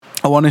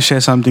I want to share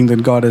something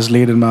that God has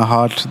laid in my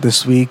heart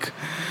this week.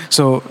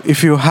 So,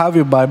 if you have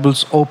your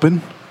Bibles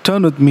open,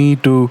 turn with me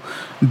to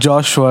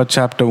Joshua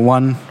chapter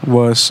 1,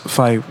 verse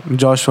 5.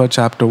 Joshua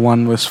chapter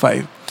 1, verse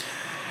 5.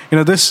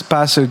 This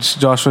passage,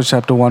 Joshua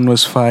chapter 1,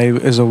 verse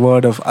 5, is a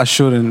word of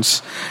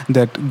assurance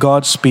that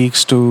God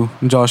speaks to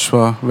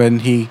Joshua when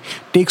he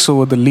takes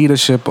over the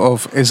leadership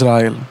of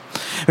Israel.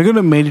 We're going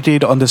to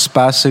meditate on this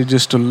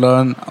passage to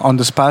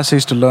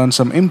learn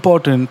some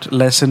important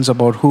lessons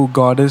about who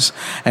God is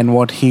and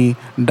what He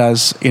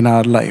does in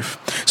our life.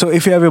 So,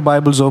 if you have your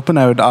Bibles open,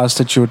 I would ask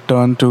that you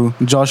turn to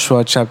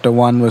Joshua chapter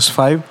 1, verse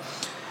 5.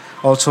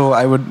 Also,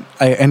 I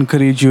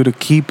encourage you to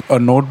keep a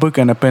notebook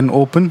and a pen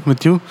open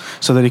with you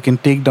so that you can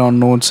take down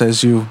notes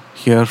as you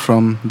hear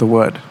from the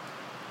word.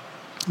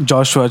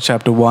 Joshua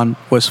chapter 1,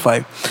 verse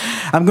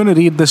 5. I'm going to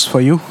read this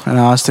for you and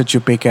I ask that you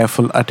pay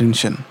careful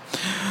attention.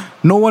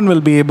 No one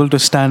will be able to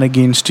stand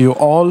against you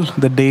all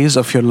the days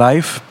of your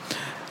life.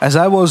 As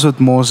I was with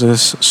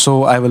Moses,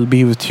 so I will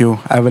be with you.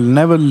 I will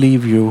never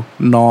leave you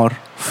nor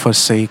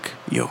forsake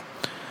you.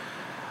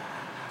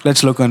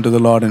 Let's look unto the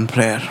Lord in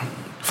prayer.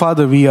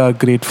 Father, we are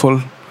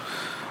grateful.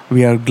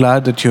 We are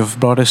glad that you have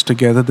brought us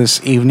together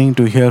this evening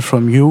to hear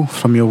from you,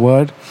 from your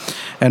word.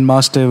 And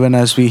Master, even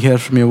as we hear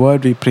from your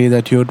word, we pray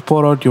that you would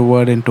pour out your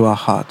word into our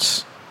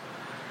hearts.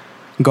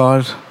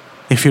 God,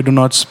 if you do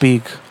not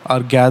speak,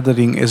 our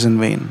gathering is in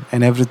vain,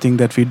 and everything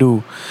that we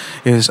do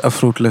is a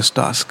fruitless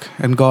task.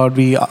 And God,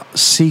 we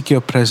seek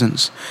your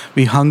presence.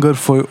 We hunger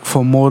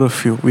for more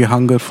of you. We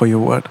hunger for your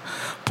word.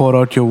 Pour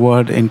out your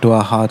word into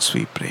our hearts,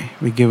 we pray.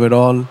 We give it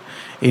all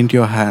into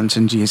your hands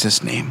in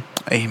Jesus' name.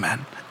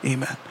 Amen.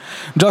 Amen.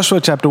 Joshua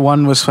chapter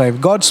 1, verse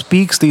 5. God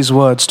speaks these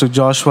words to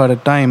Joshua at a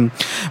time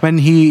when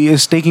he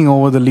is taking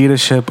over the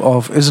leadership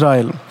of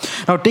Israel.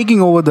 Now,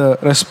 taking over the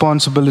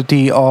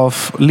responsibility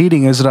of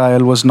leading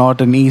Israel was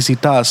not an easy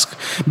task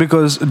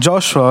because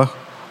Joshua,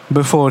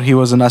 before he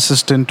was an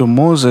assistant to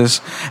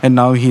Moses, and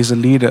now he's a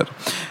leader.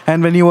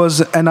 And when he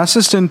was an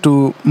assistant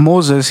to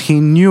Moses,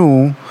 he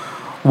knew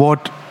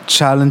what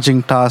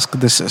challenging task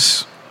this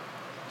is.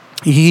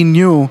 He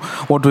knew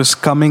what was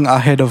coming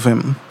ahead of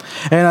him.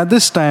 And at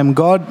this time,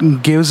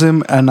 God gives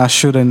him an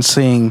assurance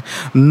saying,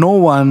 no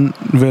one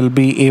will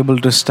be able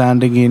to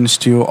stand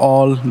against you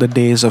all the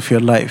days of your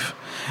life.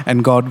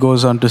 And God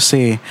goes on to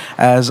say,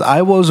 as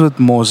I was with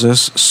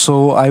Moses,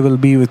 so I will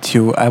be with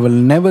you. I will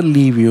never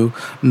leave you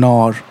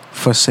nor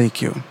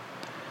forsake you.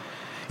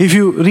 If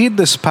you read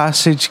this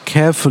passage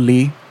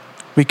carefully,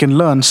 we can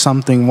learn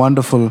something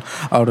wonderful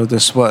out of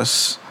this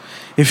verse.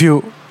 If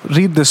you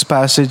read this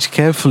passage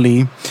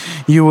carefully,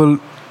 you will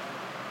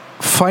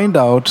find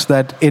out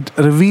that it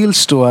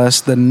reveals to us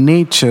the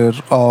nature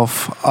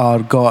of our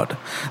God,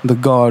 the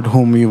God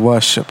whom we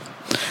worship.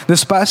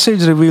 This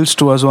passage reveals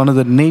to us one of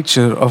the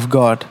nature of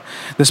God.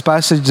 This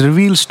passage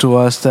reveals to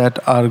us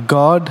that our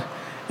God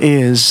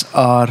is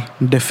our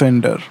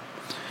defender.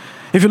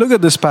 If you look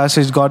at this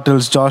passage, God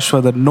tells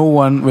Joshua that no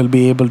one will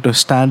be able to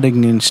stand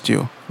against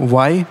you.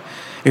 Why?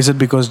 Is it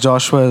because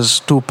Joshua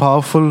is too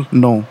powerful?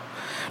 No.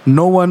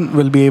 No one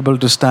will be able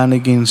to stand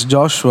against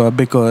Joshua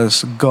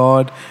because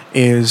God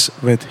is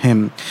with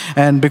him.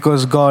 And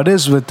because God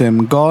is with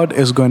him, God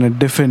is going to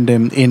defend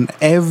him in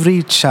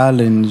every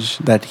challenge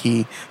that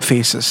he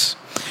faces.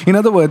 In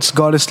other words,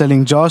 God is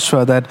telling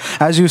Joshua that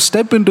as you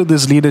step into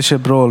this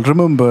leadership role,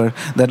 remember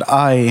that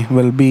I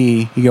will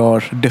be your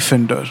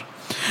defender.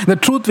 The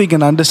truth we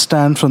can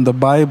understand from the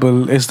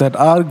Bible is that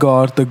our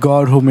God, the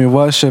God whom we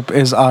worship,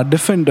 is our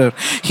defender.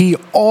 He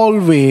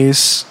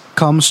always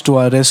comes to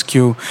our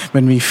rescue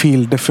when we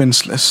feel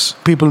defenseless.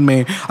 People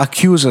may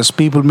accuse us.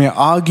 People may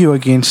argue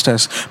against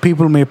us.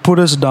 People may put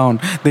us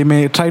down. They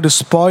may try to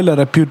spoil our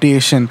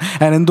reputation.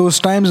 And in those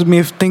times, we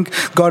may think,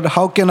 God,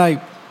 how can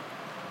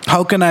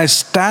I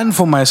stand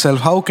for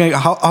myself? How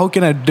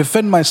can I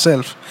defend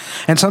myself?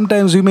 And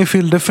sometimes we may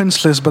feel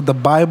defenseless, but the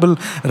Bible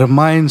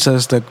reminds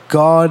us that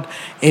God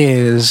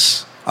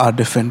is our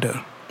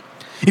defender.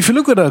 If you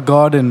look at our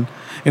God in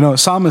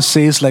Psalmist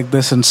says like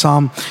this in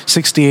Psalm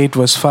 68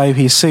 verse 5,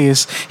 he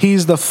says, he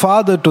is the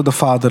father to the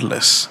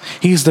fatherless.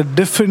 He is the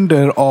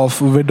defender of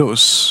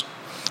widows.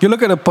 You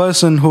look at a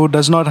person who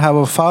does not have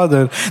a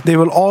father, they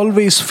will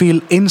always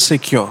feel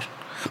insecure.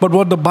 But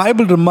what the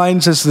Bible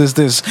reminds us is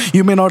this: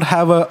 you may not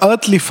have an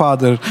earthly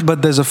father,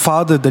 but there's a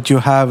father that you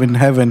have in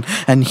heaven,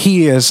 and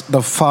he is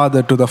the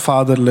father to the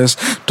fatherless,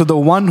 to the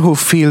one who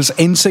feels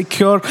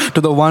insecure, to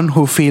the one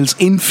who feels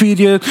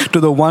inferior, to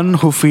the one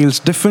who feels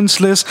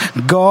defenseless.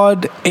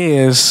 God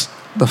is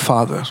the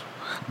father.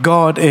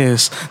 God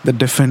is the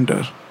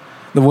defender.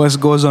 The verse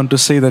goes on to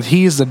say that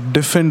he is the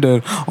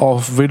defender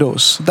of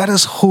widows. That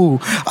is who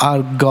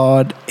our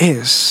God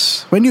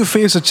is. When you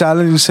face a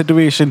challenging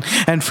situation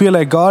and feel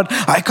like, God,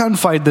 I can't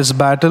fight this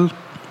battle.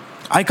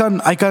 I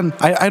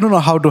don't know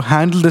how to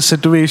handle this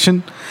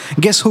situation.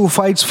 Guess who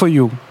fights for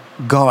you?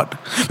 God.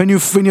 When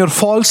you're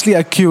falsely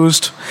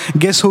accused,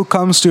 guess who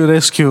comes to your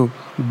rescue?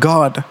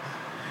 God.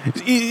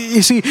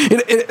 You see,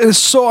 it is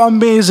so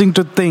amazing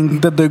to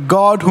think that the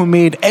God who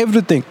made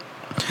everything,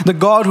 The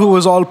God who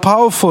is all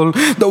powerful,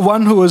 the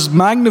one who is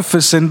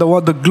magnificent,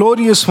 the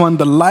glorious one,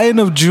 the Lion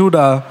of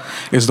Judah,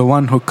 is the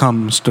one who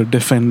comes to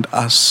defend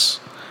us.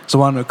 It's the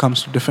one who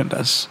comes to defend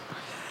us.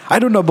 I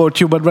don't know about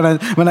you, but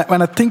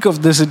when I think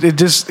of this,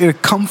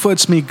 it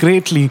comforts me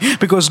greatly,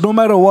 because no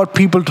matter what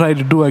people try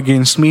to do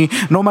against me,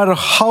 no matter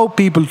how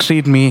people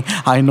treat me,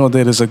 I know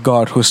there is a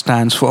God who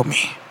stands for me.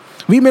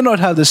 We may not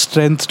have the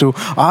strength to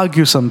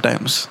argue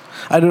sometimes.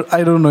 I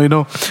don't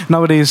know,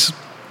 nowadays,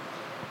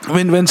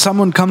 when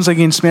someone comes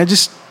against me,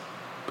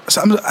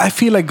 I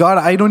feel like, God,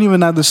 I don't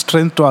even have the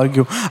strength to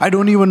argue. I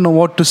don't even know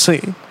what to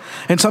say.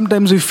 And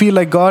sometimes we feel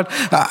like, God,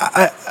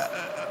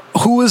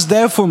 who is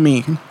there for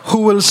me?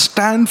 Who will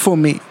stand for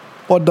me?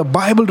 What the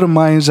Bible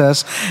reminds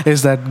us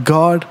is that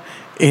God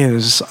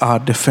is our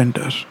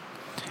defender.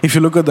 If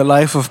you look at the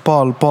life of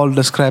Paul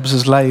describes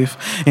his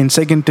life in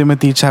 2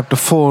 Timothy chapter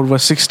 4,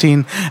 verse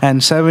 16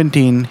 and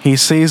 17. He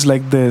says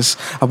like this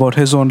about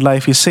his own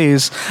life. He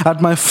says,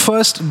 at my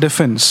first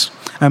defense,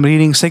 I'm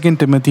reading 2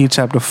 Timothy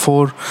chapter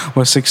 4,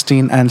 verse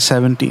 16 and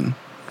 17.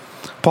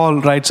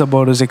 Paul writes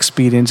about his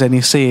experience and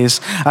he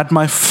says, at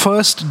my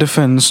first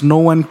defense, no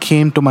one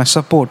came to my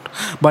support,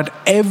 but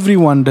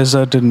everyone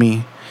deserted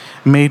me.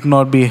 May it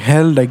not be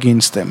held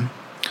against them.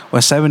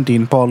 Verse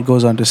 17, Paul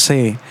goes on to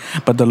say,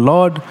 but the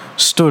Lord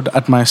stood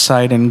at my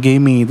side and gave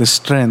me the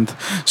strength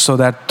so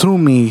that through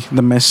me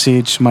the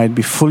message might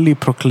be fully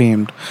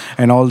proclaimed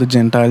and all the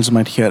Gentiles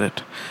might hear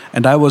it.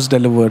 And I was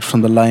delivered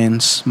from the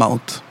lion's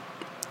mouth.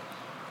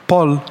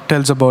 Paul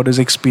tells about his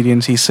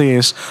experience. He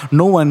says,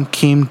 no one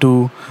came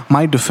to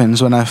my defense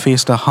when I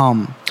faced a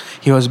harm.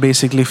 He was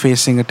basically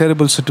facing a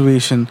terrible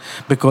situation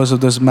because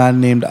of this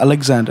man named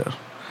Alexander.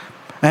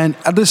 And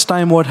at this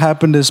time, what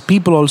happened is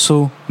people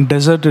also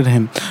deserted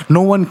him.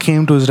 No one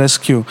came to his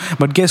rescue.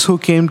 But guess who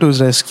came to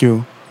his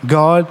rescue?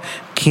 God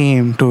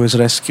came to his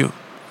rescue.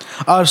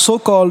 Our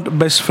so-called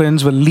best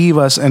friends will leave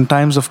us in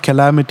times of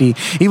calamity.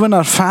 Even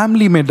our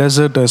family may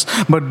desert us.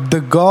 But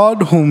the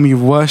God whom we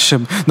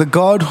worship, the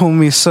God whom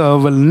we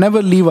serve will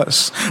never leave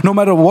us. No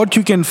matter what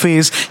you can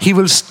face, He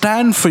will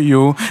stand for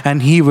you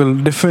and He will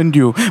defend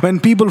you. When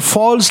people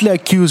falsely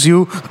accuse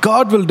you,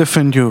 God will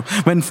defend you.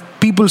 When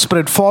people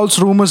spread false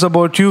rumors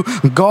about you,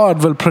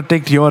 God will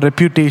protect your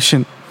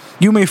reputation.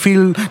 You may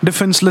feel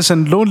defenseless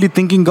and lonely,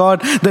 thinking, God,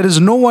 there is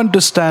no one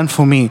to stand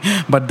for me.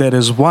 But there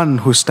is one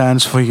who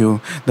stands for you.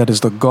 That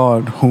is the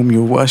God whom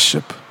you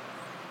worship.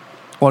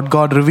 What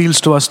God reveals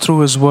to us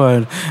through His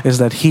word is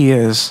that He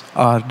is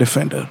our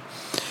defender.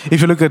 If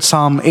you look at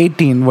Psalm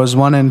 18, verse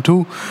 1 and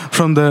 2,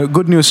 from the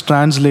Good News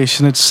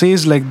Translation, it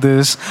says like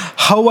this,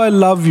 how I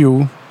love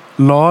you,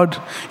 Lord,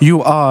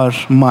 you are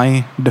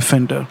my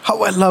defender.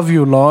 How I love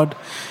you, Lord,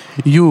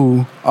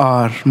 you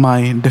are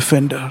my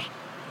defender.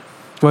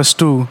 Verse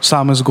 2,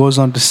 Psalmist goes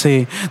on to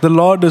say, the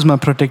Lord is my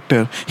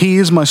protector. He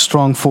is my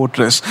strong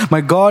fortress. My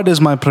God is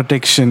my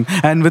protection,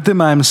 and with Him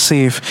I am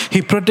safe.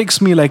 He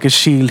protects me like a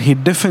shield. He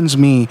defends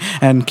me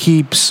and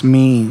keeps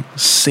me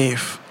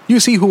safe. You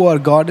see who our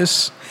God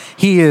is?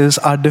 He is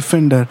our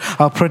defender,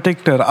 our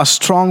protector, our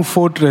strong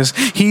fortress.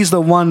 He is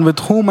the one with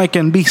whom I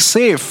can be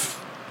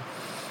safe.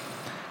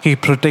 He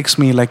protects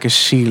me like a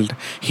shield.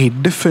 He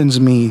defends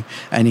me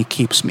and He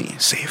keeps me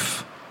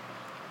safe.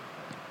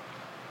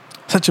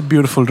 Such a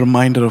beautiful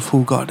reminder of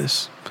who God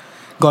is.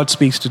 God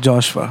speaks to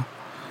Joshua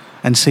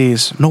and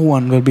says, no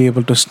one will be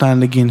able to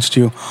stand against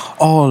you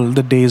all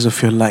the days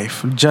of your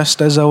life.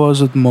 Just as I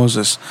was with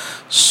Moses,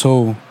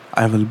 so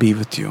I will be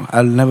with you.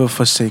 I'll never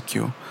forsake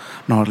you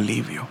nor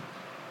leave you.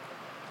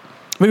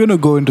 We're going to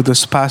go into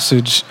this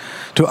passage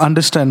to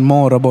understand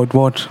more about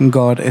what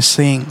God is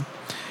saying.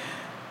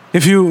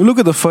 If you look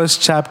at the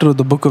first chapter of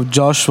the book of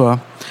Joshua,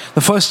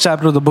 the first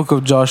chapter of the book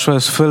of Joshua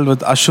is filled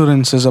with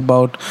assurances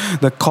about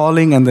the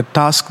calling and the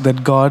task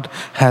that God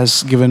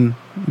has given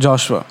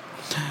Joshua.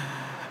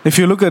 If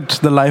you look at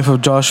the life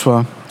of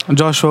Joshua,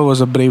 Joshua was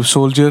a brave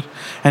soldier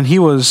and he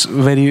was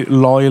very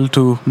loyal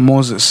to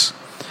Moses.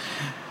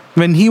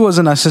 When he was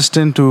an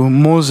assistant to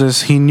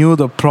Moses, he knew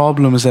the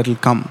problems that will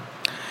come.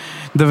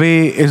 The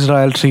way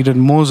Israel treated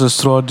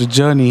Moses throughout the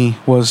journey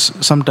was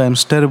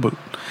sometimes terrible.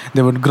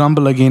 They would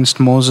grumble against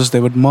Moses, they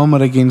would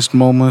murmur against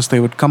Moses, they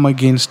would come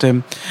against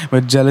him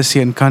with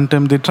jealousy and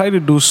contempt. They tried to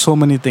do so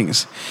many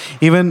things.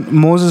 Even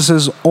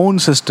Moses' own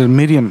sister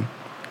Miriam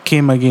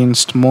came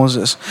against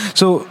Moses.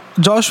 So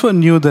Joshua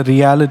knew the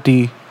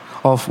reality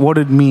of what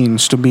it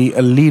means to be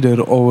a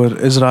leader over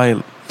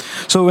Israel.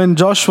 So when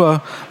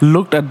Joshua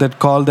looked at that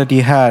call that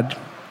he had,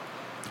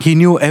 he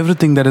knew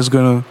everything that is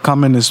going to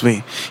come in his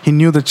way. He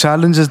knew the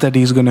challenges that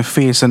he's going to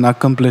face in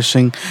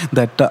accomplishing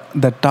that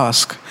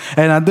task.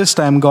 And at this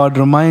time, God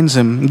reminds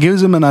him,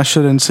 gives him an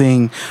assurance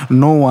saying,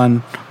 no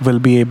one will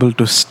be able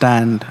to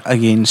stand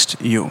against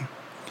you.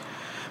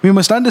 We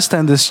must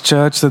understand this,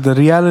 church, that the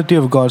reality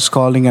of God's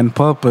calling and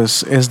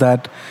purpose is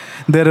that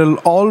there will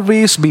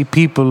always be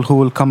people who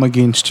will come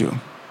against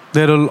you.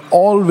 There will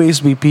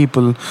always be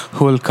people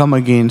who will come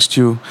against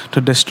you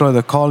to destroy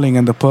the calling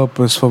and the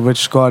purpose for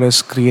which God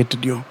has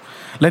created you.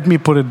 Let me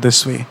put it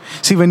this way.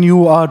 See, when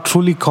you are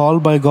truly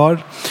called by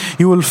God,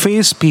 you will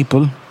face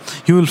people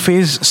You will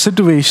face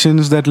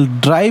situations that will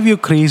drive you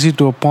crazy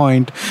to a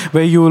point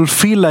where you will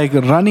feel like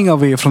running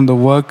away from the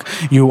work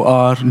you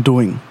are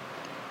doing.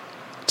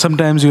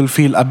 Sometimes you'll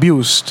feel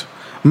abused,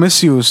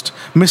 misused,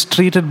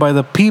 mistreated by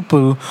the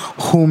people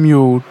whom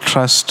you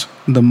trust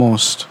the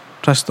most.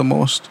 Trust the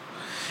most.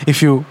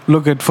 If you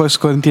look at 1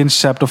 Corinthians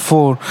chapter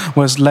 4,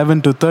 verse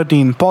 11 to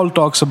 13, Paul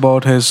talks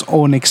about his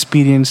own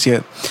experience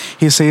here.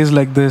 He says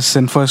like this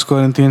in 1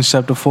 Corinthians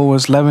chapter 4,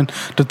 verse 11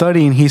 to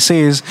 13. He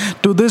says,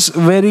 "To this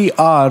very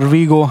hour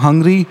we go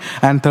hungry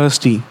and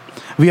thirsty.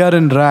 We are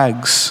in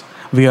rags.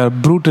 We are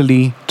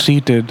brutally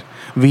treated.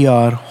 We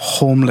are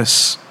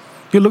homeless."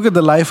 You look at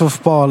the life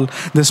of Paul,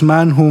 this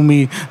man whom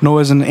we know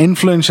as an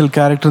influential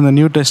character in the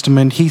New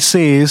Testament. He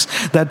says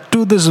that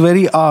to this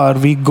very hour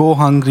we go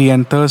hungry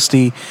and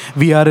thirsty.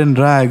 We are in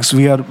rags.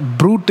 We are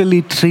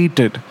brutally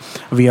treated.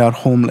 We are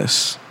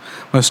homeless.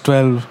 Verse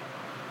 12.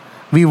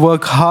 We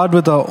work hard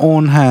with our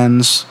own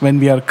hands. When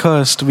we are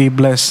cursed, we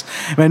bless.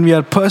 When we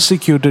are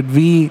persecuted,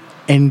 we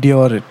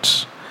endure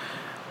it.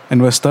 And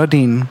verse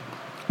 13.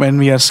 When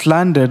we are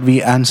slandered,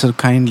 we answer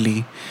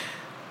kindly.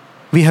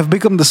 We have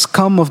become the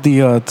scum of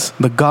the earth,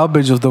 the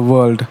garbage of the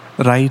world,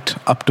 right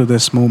up to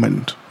this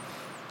moment.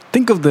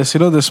 Think of this,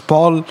 this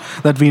Paul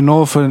that we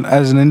know of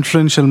as an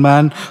influential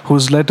man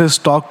whose letters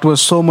talk to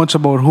us so much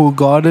about who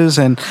God is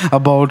and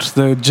about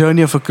the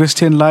journey of a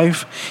Christian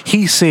life.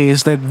 He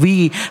says that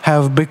we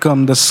have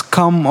become the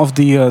scum of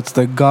the earth,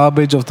 the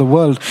garbage of the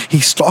world.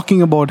 He's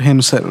talking about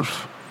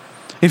himself.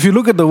 If you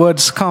look at the word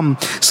scum,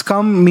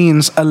 scum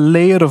means a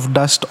layer of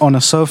dust on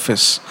a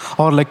surface,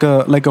 or like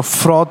a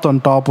froth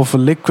on top of a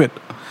liquid.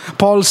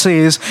 Paul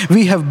says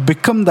we have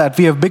become that.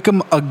 We have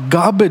become a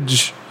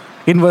garbage.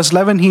 In verse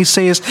 11, he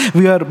says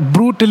we are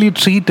brutally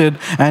treated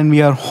and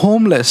we are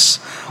homeless.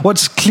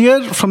 What's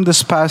clear from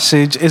this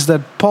passage is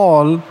that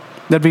Paul,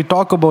 that we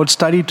talk about,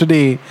 study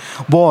today,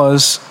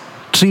 was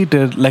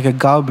treated like a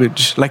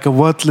garbage, like a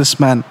worthless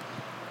man.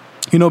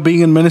 Being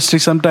in ministry,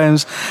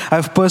 sometimes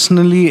I've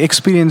personally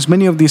experienced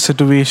many of these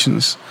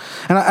situations.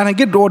 And I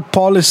get what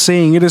Paul is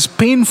saying. It is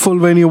painful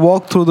when you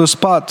walk through those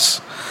paths.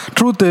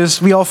 Truth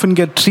is, we often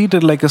get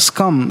treated like a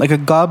scum, like a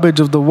garbage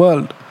of the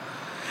world.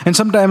 And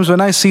sometimes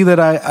when I see that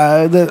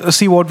I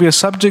see what we are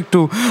subject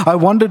to, I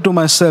wonder to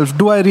myself,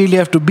 do I really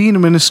have to be in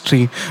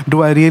ministry?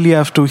 Do I really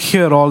have to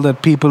hear all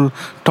that people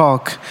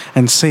talk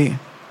and say?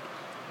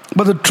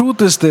 But the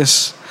truth is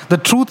this. The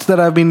truth that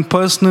I've been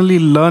personally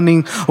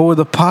learning over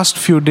the past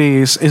few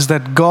days is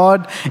that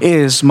God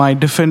is my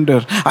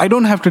defender. I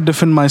don't have to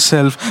defend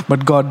myself,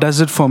 but God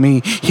does it for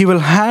me. He will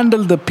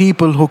handle the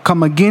people who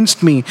come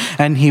against me,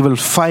 and He will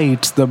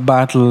fight the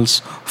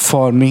battles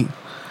for me.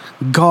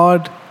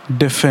 God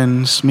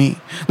defends me.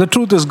 The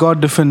truth is, God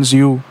defends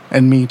you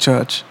and me,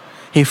 church.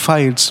 He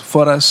fights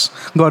for us.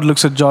 God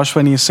looks at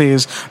Joshua and He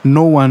says,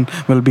 no one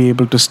will be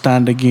able to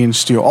stand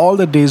against you all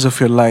the days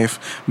of your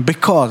life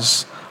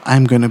because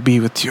I'm going to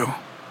be with you.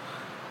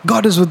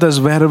 God is with us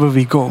wherever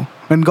we go.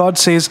 When God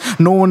says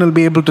no one will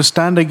be able to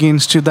stand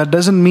against you, that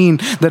doesn't mean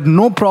that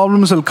no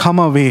problems will come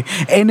our way.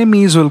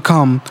 Enemies will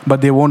come,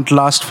 but they won't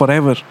last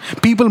forever.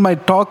 People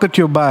might talk at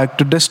your back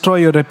to destroy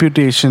your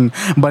reputation,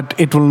 but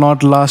it will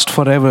not last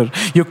forever.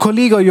 Your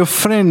colleague or your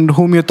friend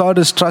whom you thought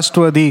is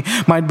trustworthy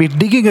might be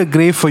digging a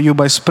grave for you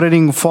by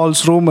spreading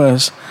false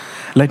rumors.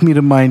 Let me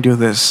remind you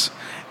this,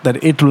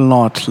 that it will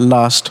not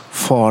last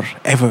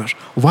forever.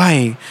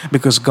 Why?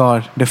 Because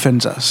God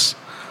defends us.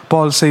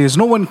 Paul says,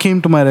 no one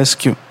came to my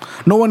rescue.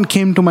 No one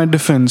came to my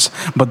defense,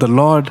 but the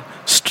Lord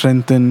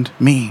strengthened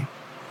me.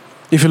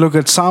 If you look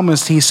at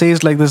Psalmist, he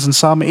says like this in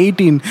Psalm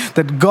 18,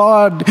 that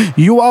God,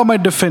 you are my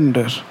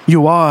defender.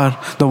 You are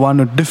the one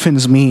who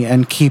defends me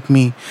and keeps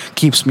me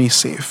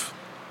safe.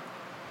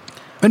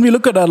 When we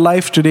look at our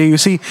life today, you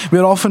see, we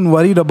are often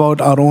worried about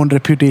our own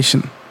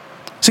reputation.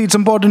 See, it's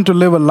important to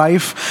live a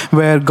life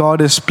where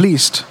God is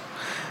pleased.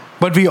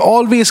 But we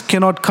always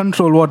cannot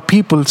control what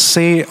people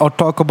say or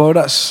talk about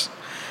us.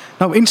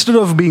 Now, instead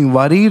of being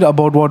worried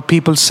about what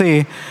people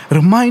say,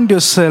 remind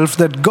yourself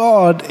that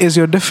God is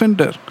your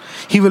defender.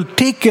 He will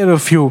take care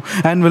of you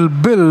and will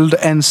build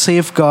and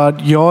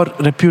safeguard your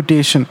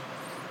reputation.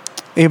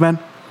 Amen.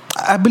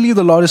 I believe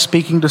the Lord is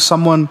speaking to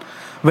someone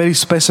very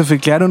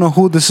specifically. I don't know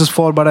who this is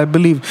for, but I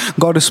believe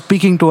God is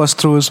speaking to us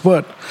through His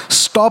word.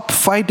 Stop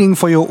fighting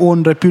for your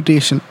own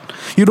reputation.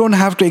 You don't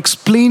have to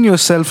explain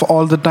yourself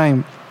all the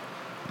time.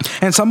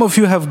 And some of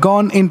you have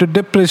gone into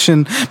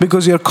depression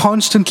because you're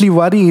constantly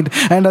worried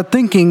and are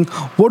thinking,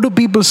 what do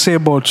people say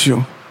about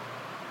you?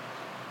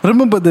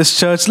 Remember this,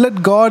 church.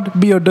 Let God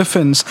be your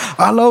defense.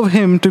 Allow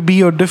Him to be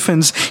your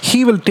defense.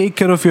 He will take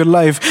care of your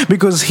life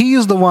because He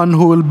is the one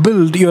who will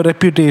build your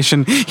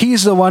reputation. He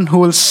is the one who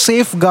will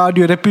safeguard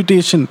your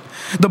reputation.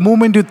 The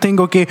moment you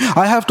think, okay,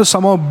 I have to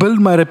somehow build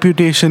my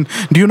reputation,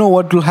 do you know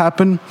what will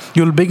happen?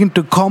 You'll begin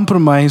to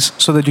compromise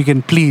so that you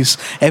can please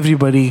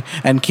everybody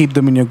and keep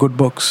them in your good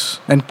books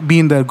and be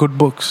in their good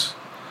books.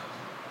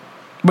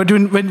 But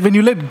when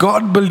you let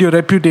God build your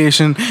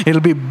reputation,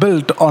 it'll be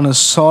built on a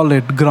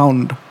solid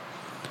ground.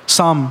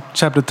 Psalm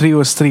chapter 3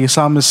 verse 3,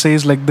 psalmist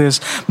says like this,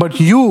 "But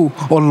you,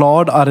 O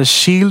Lord, are a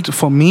shield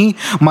for me,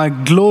 my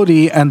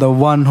glory, and the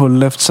one who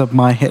lifts up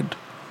my head."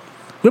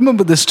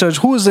 Remember this, church.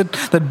 Who is it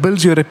that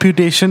builds your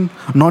reputation?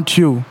 Not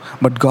you,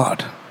 but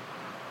God.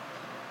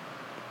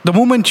 The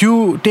moment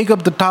you take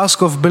up the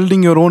task of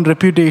building your own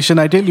reputation,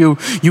 I tell you,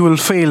 you will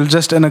fail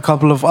just in a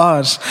couple of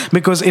hours,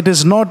 because it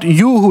is not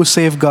you who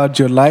safeguards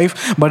your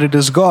life, but it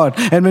is God.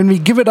 And when we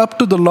give it up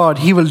to the Lord,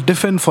 He will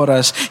defend for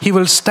us. He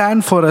will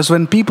stand for us.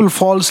 When people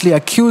falsely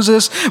accuse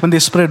us, when they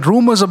spread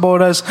rumors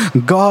about us,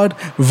 God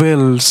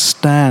will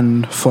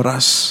stand for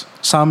us.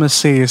 Psalmist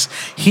says,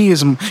 He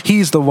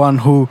is the one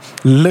who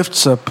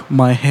lifts up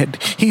my head.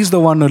 He's the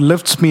one who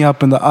lifts me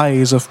up in the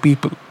eyes of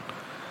people.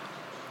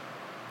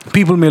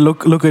 People may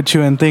look at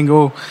you and think,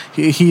 "Oh,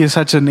 he is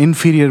such an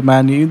inferior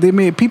man."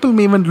 People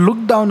may even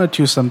look down at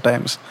you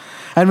sometimes.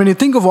 And when you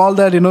think of all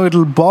that,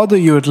 it'll bother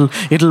you.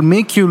 It'll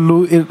make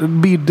you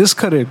be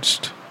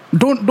discouraged.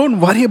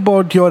 Don't worry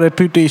about your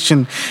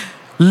reputation.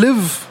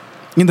 Live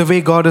in the way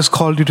God has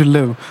called you to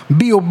live.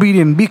 Be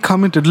obedient. Be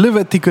committed. Live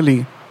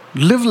ethically.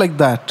 Live like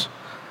that.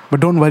 But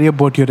don't worry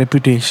about your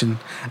reputation.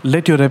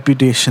 Let your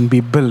reputation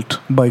be built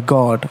by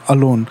God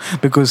alone,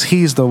 because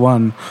He is the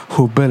one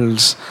who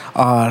builds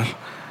our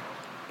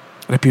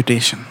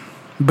reputation,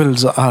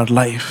 builds our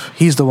life.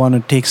 He's the one who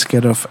takes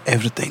care of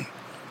everything.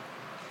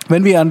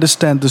 When we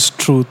understand this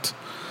truth,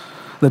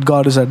 that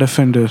God is our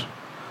defender,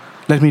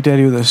 let me tell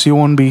you this, you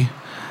won't be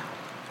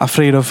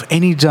afraid of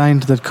any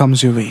giant that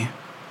comes your way.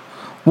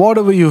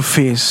 Whatever you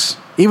face,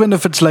 even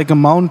if it's like a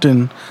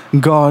mountain,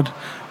 God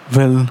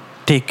will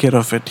take care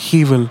of it.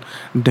 He will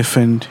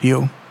defend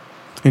you.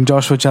 In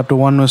Joshua chapter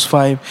 1 verse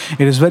 5,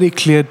 it is very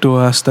clear to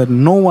us that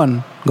no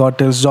one, God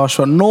tells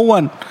Joshua, no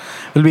one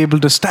will be able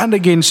to stand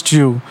against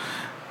you,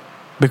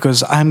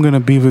 because I'm going to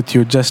be with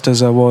you just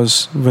as I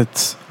was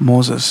with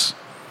Moses.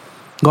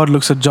 God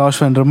looks at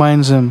Joshua and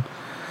reminds him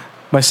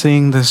by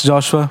saying this,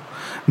 "Joshua,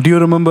 do you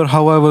remember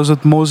how I was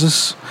with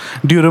Moses?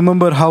 Do you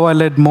remember how I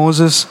led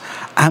Moses?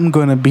 I'm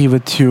going to be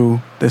with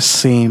you the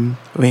same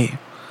way."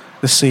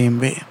 The same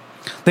way.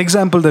 The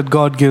example that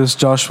God gives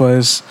Joshua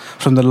is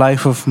from the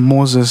life of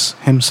Moses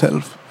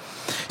himself.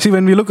 See,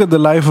 when we look at the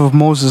life of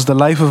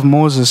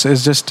Moses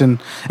is just an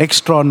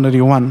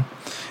extraordinary one.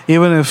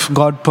 Even if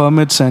God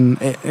permits, and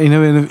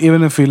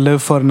even if we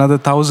live for another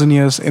 1,000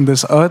 years in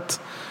this earth,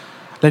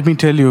 let me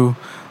tell you,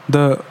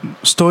 the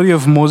story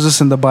of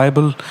Moses in the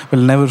Bible will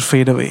never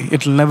fade away.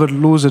 It will never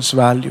lose its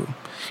value.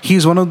 He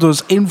is one of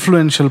those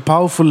influential,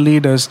 powerful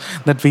leaders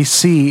that we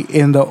see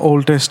in the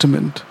Old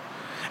Testament.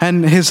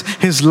 And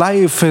his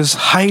life is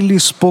highly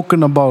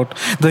spoken about.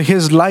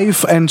 His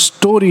life and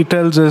story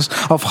tells us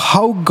of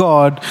how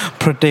God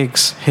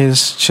protects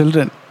His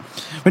children.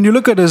 When you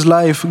look at his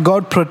life,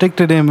 God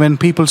protected him when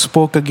people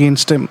spoke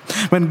against him.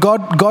 When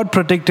God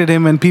protected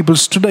him when people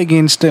stood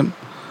against him.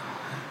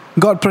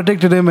 God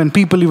protected him when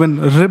people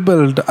even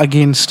rebelled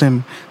against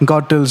him.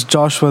 God tells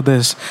Joshua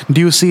this,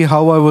 "Do you see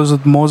how I was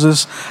with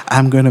Moses?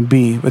 I'm going to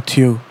be with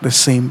you the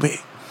same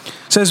way."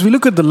 So as we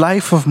look at the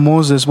life of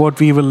Moses,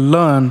 what we will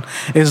learn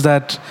is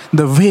that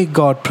the way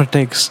God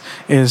protects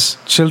His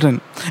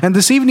children. And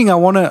this evening I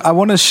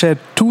want to share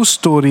two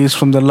stories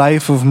from the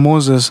life of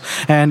Moses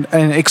and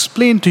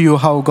explain to you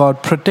how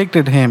God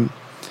protected him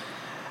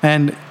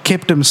and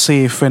kept him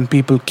safe when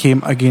people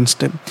came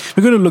against him.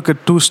 We're going to look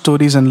at two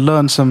stories and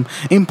learn some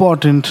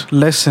important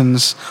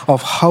lessons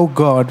of how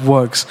God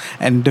works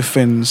and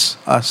defends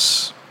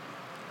us.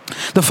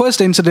 The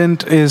first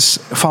incident is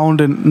found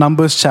in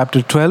Numbers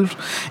chapter 12.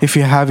 If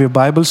you have your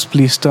Bibles,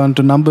 please turn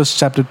to Numbers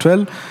chapter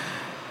 12.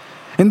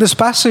 In this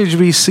passage,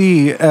 we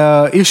see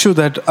an issue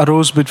that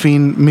arose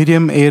between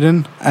Miriam,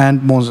 Aaron,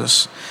 and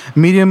Moses.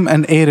 Miriam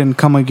and Aaron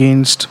come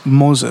against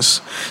Moses.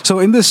 So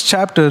in this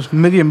chapter,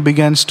 Miriam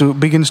begins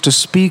to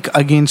speak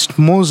against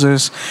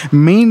Moses,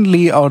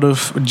 mainly out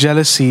of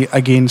jealousy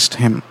against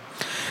him.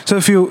 So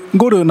if you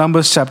go to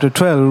Numbers chapter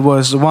 12,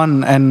 verse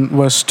 1 and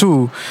verse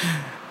 2,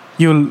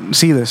 you'll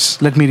see this.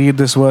 Let me read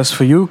this verse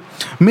for you.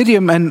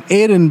 Miriam and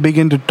Aaron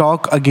begin to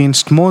talk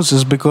against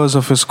Moses because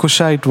of his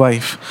Cushite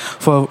wife,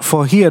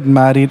 for he had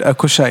married a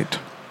Cushite.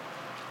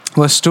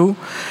 Verse 2,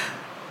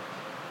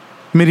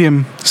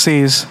 Miriam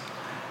says,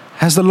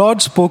 "Has the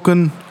Lord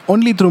spoken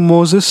only through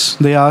Moses?"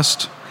 They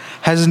asked.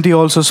 "Hasn't He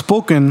also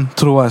spoken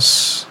through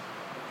us?"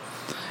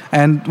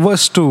 And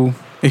verse 2,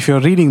 if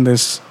you're reading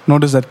this,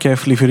 notice that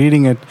carefully. If you're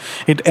reading it,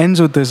 it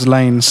ends with this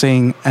line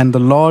saying, "And the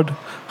Lord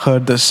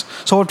heard this."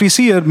 So what we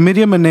see here,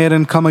 Miriam and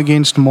Aaron come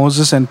against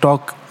Moses and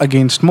talk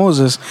against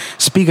Moses,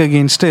 speak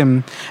against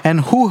him.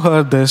 And who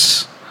heard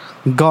this?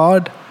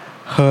 God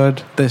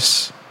heard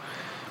this.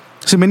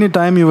 So many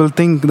times you will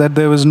think that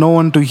there was no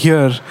one to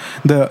hear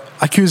the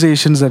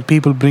accusations that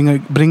people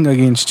bring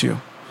against you.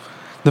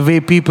 The way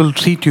people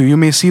treat you, you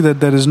may see that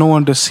there is no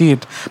one to see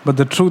it, but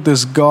the truth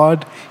is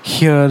God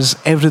hears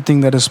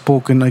everything that is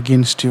spoken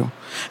against you.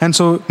 And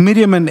so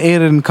Miriam and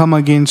Aaron come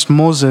against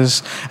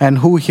Moses, and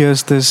who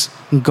hears this?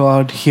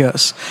 God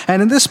hears.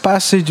 And in this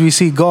passage we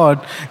see God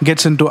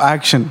gets into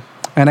action.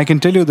 And I can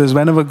tell you this,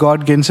 whenever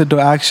God gets into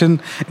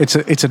action, it's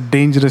a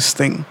dangerous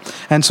thing.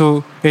 And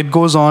so it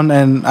goes on,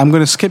 and I'm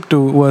going to skip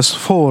to verse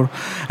 4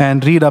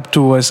 and read up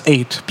to verse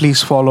 8.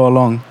 Please follow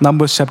along.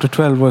 Numbers chapter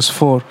 12, verse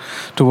 4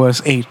 to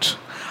verse 8.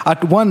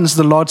 At once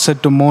the Lord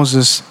said to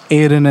Moses,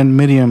 Aaron, and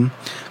Miriam,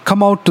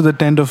 "Come out to the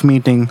tent of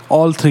meeting,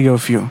 all three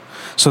of you."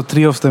 So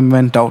 3 of them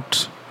went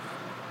out.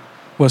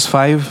 Verse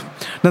 5.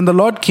 Then the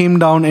Lord came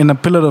down in a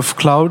pillar of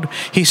cloud.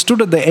 He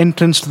stood at the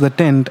entrance to the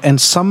tent and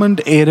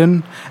summoned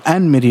Aaron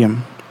and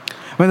Miriam.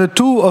 When the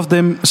 2 of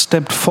them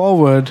stepped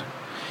forward,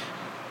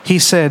 he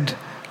said,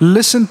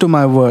 "Listen to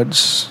my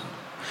words.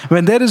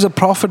 When there is a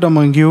prophet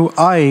among you,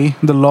 I,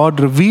 the Lord,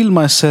 reveal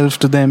myself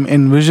to them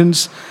in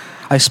visions.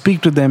 I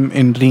speak to them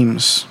in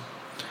dreams.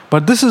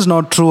 But this is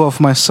not true of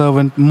my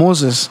servant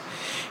Moses.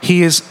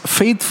 He is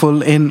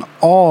faithful in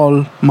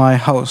all my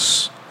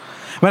house.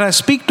 When I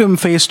speak to him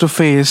face to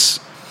face,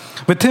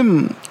 with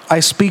him I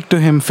speak to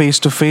him face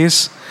to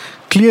face,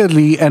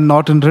 clearly and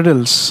not in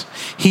riddles.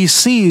 He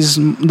sees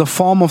the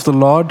form of the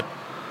Lord.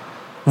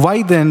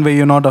 Why then were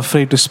you not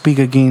afraid to speak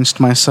against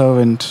my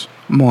servant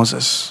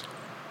Moses?"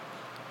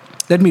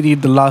 Let me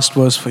read the last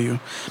verse for you,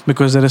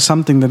 because there is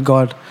something that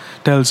God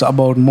tells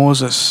about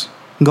Moses.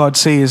 God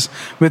says,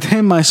 with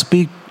him I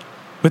speak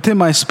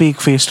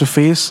face to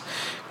face,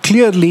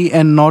 clearly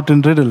and not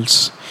in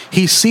riddles.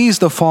 He sees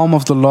the form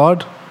of the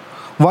Lord.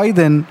 Why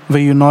then were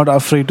you not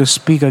afraid to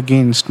speak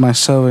against my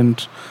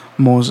servant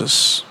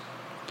Moses?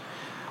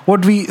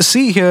 What we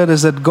see here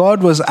is that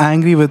God was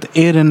angry with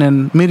Aaron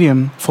and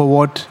Miriam for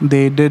what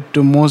they did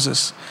to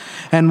Moses.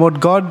 And what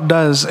God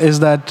does is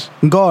that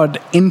God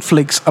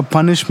inflicts a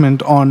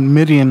punishment on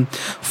Miriam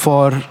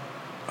for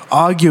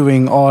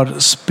arguing or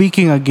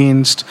speaking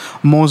against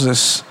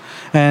Moses.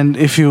 And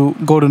if you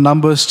go to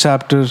Numbers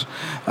chapter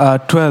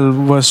 12,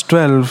 verse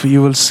 12,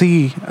 you will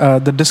see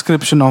the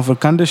description of her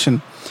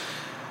condition.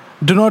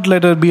 "Do not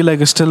let her be like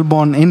a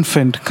stillborn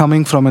infant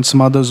coming from its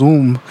mother's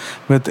womb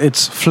with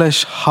its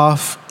flesh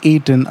half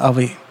eaten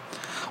away."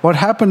 What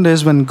happened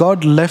is, when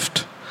God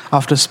left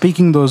after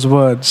speaking those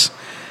words,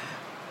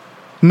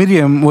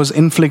 Miriam was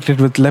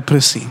inflicted with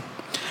leprosy.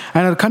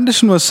 And her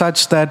condition was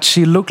such that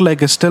she looked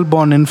like a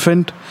stillborn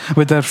infant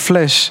with her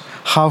flesh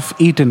half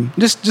eaten.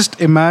 Just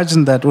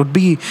imagine that. It would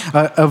be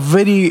a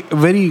very,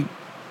 very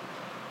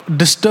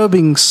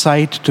disturbing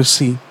sight to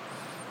see.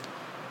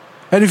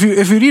 And if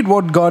you read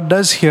what God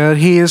does here,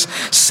 he is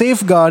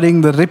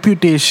safeguarding the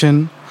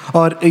reputation,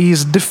 or he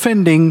is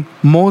defending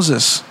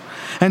Moses.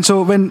 And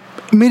so when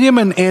Miriam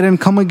and Aaron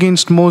come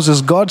against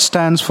Moses, God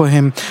stands for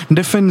him,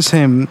 defends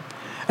him,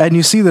 and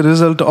you see the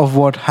result of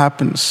what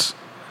happens.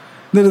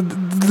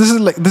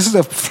 This is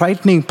a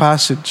frightening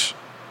passage.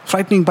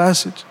 Frightening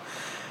passage.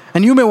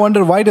 And you may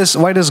wonder, why does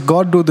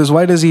God do this?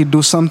 Why does he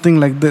do something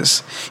like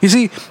this? You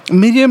see,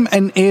 Miriam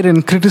and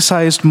Aaron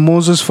criticized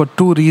Moses for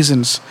 2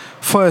 reasons.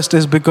 First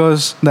is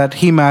because that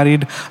he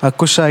married a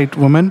Cushite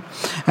woman,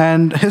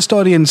 and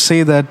historians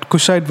say that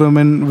Cushite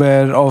women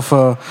were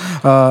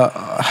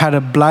had a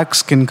black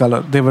skin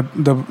color. They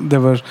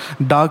were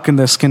dark in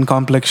their skin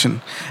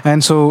complexion,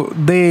 and so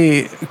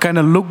they kind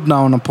of looked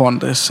down upon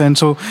this. And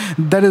so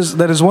that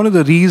is one of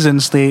the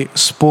reasons they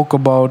spoke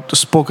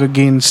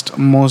against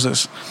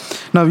Moses.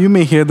 Now, you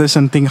may hear this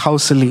and think, how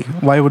silly.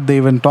 Why would they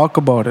even talk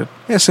about it?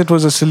 Yes, it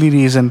was a silly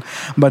reason,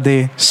 but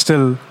they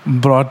still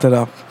brought that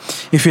up.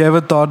 If you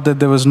ever thought that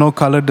there was no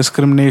color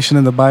discrimination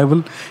in the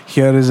Bible,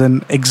 here is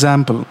an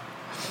example.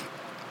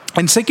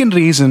 And second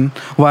reason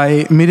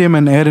why Miriam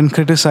and Aaron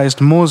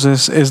criticized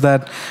Moses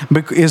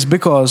is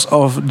because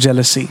of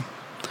jealousy.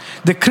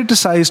 They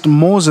criticized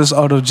Moses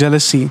out of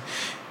jealousy.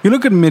 You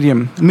look at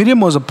Miriam. Miriam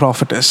was a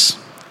prophetess.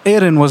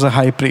 Aaron was a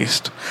high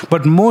priest,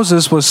 but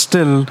Moses was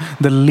still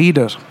the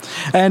leader.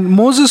 And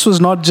Moses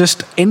was not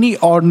just any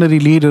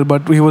ordinary leader,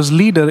 but he was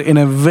leader in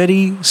a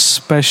very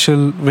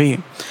special way.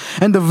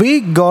 And the way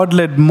God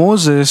led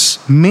Moses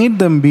made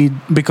them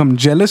become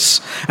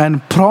jealous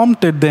and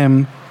prompted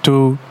them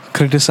to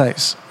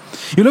criticize.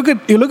 You look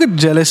at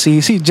jealousy.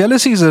 See,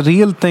 jealousy is a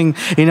real thing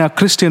in our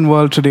Christian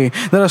world today.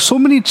 There are so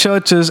many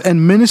churches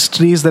and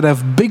ministries that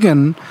have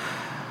begun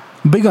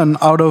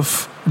out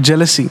of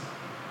jealousy.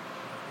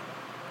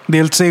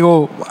 They'll say,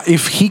 oh,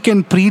 if he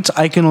can preach,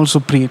 I can also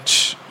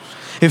preach.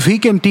 If he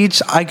can teach,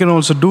 I can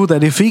also do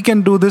that. If he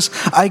can do this,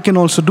 I can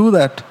also do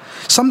that.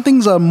 Some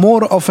things are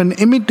more of an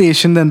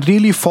imitation than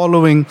really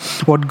following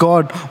what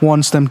God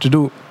wants them to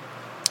do.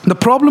 The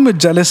problem with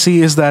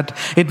jealousy is that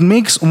it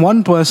makes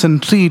one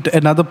person treat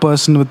another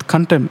person with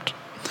contempt.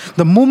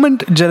 The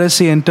moment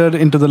jealousy entered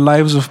into the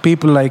lives of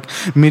people like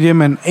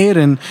Miriam and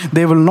Aaron,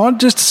 they will not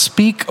just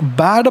speak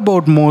bad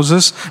about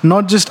Moses,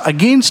 not just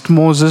against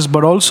Moses,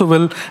 but also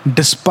will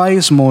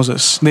despise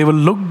Moses. They will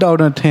look down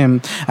at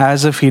him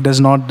as if he does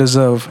not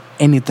deserve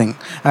anything,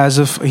 as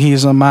if he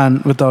is a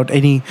man without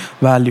any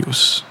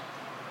values.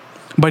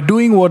 By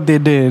doing what they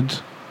did,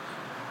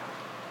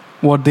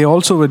 what they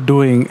also were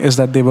doing is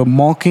that they were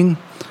mocking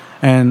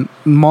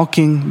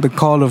the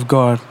call of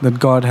God that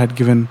God had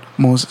given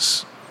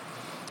Moses.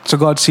 So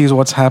God sees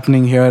what's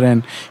happening here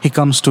and he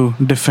comes to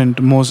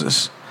defend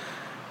Moses.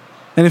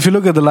 And if you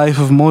look at the life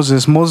of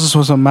Moses, Moses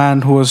was a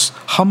man who was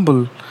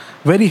humble,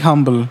 very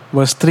humble.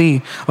 Verse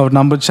 3 of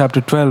Numbers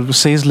chapter 12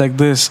 says like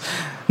this.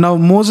 Now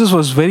Moses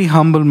was very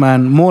humble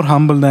man, more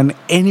humble than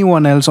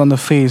anyone else on the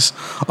face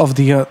of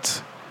the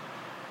earth.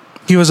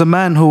 He was a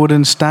man who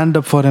wouldn't stand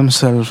up for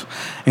himself.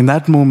 In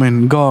that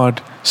moment,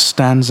 God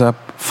stands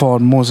up for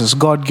Moses.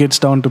 God gets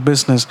down to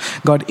business.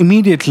 God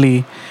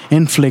immediately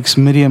inflicts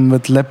Miriam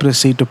with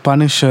leprosy to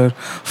punish her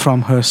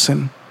from her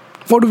sin.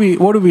 What do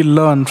we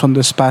learn from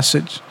this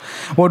passage?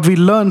 What we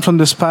learn from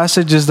this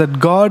passage is that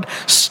God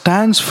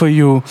stands for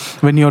you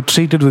when you're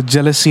treated with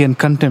jealousy and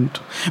contempt.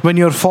 When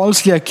you're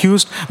falsely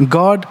accused,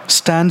 God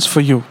stands for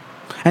you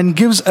and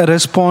gives a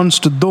response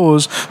to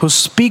those who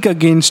speak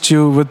against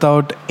you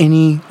without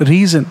any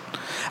reason.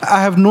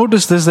 I have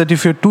noticed this, that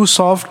if you're too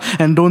soft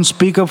and don't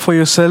speak up for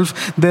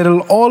yourself, there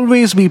will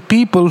always be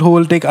people who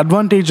will take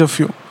advantage of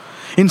you.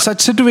 In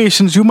such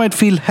situations, you might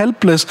feel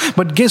helpless,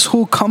 but guess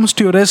who comes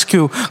to your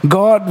rescue?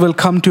 God will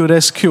come to your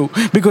rescue,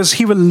 because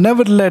He will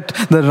never let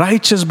the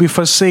righteous be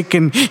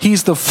forsaken. He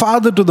is the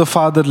father to the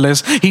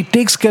fatherless. He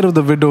takes care of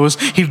the widows.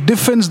 He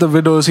defends the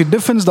widows. He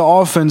defends the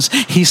orphans.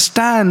 He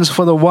stands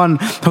for the one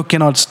who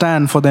cannot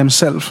stand for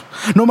themselves.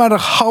 No matter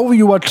how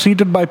you are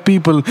treated by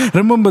people,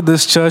 remember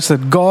this, church,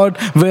 that God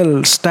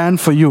will stand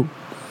for you.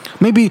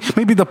 Maybe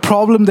the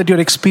problem that you're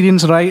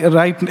experiencing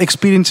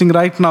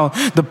right now,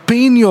 the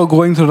pain you're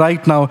going through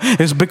right now,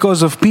 is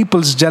because of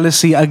people's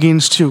jealousy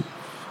against you.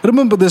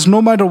 Remember this,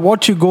 no matter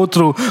what you go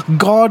through,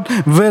 God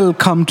will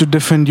come to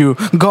defend you.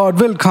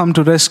 God will come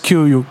to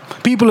rescue you.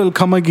 People will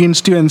come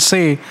against you and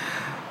say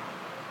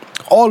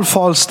all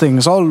false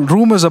things, all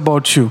rumors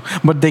about you,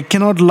 but they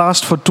cannot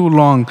last for too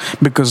long,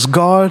 because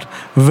God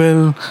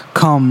will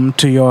come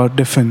to your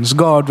defense.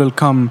 God will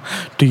come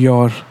to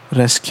your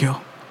rescue.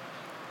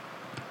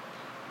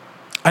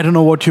 I don't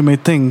know what you may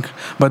think,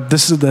 but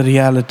this is the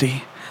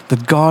reality,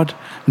 that God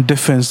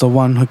defends the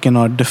one who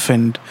cannot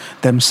defend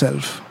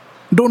themselves.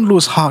 Don't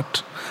lose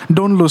heart.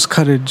 Don't lose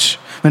courage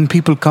when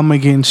people come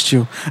against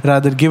you.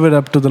 Rather, give it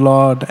up to the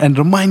Lord and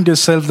remind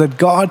yourself that,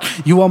 God,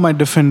 you are my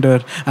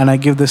defender, and I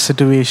give this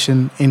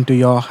situation into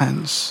your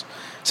hands.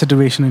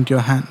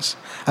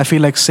 I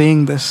feel like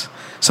saying this.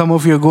 Some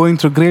of you are going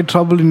through great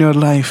trouble in your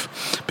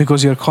life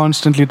because you're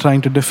constantly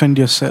trying to defend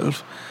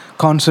yourself,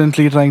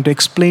 constantly trying to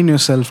explain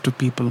yourself to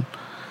people.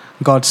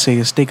 God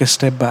says, take a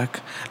step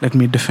back. Let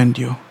me defend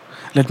you.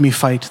 Let me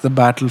fight the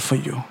battle for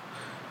you.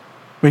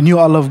 When you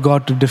allow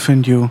God to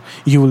defend you,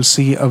 you will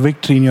see a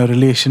victory in your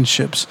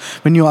relationships.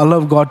 When you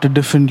allow God to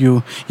defend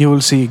you, you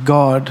will see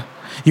God.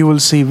 You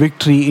will see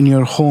victory in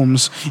your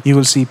homes. You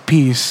will see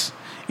peace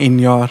in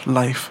your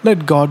life.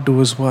 Let God do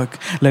His work.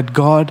 Let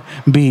God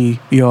be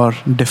your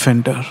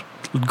defender.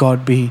 Let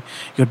God be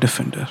your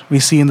defender. We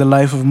see in the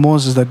life of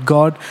Moses that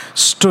God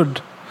stood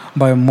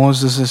by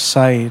Moses'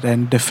 side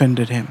and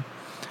defended him.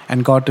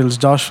 And God tells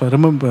Joshua,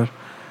 remember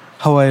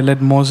how I led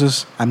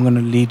Moses? I'm going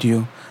to lead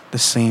you the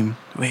same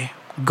way.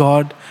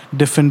 God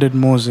defended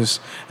Moses,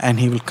 and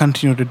He will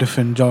continue to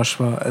defend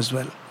Joshua as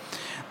well.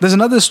 There's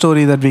another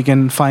story that we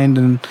can find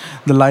in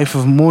the life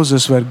of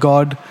Moses where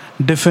God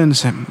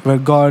defends him, where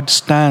God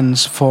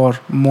stands for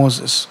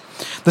Moses.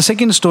 The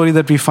second story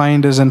that we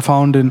find is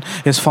found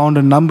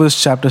in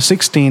Numbers chapter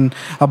 16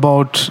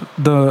 about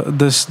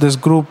this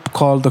group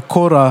called the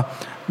Korah,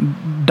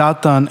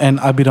 Dathan and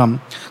Abiram.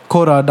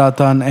 Korah,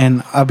 Dathan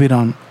and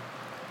Abiram.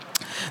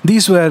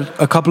 These were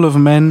a couple of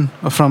men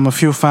from a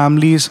few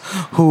families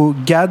who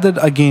gathered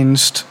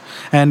against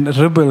and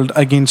rebelled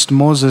against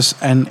Moses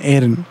and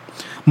Aaron.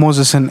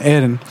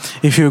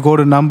 If you go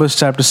to Numbers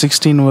chapter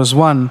 16 verse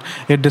 1,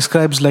 it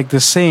describes like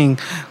this, saying,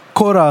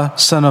 Korah,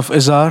 son of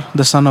Izhar,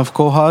 the son of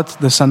Kohath,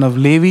 the son of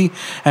Levi,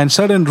 and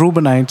certain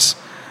Reubenites,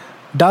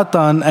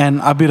 Dathan and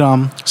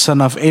Abiram,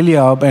 son of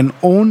Eliab, and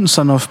On,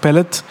 son of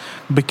Peleth,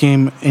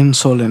 became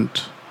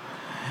insolent.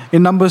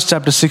 In Numbers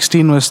chapter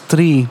 16 verse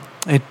 3,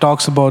 it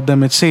talks about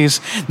them. It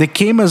says, they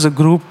came as a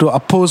group to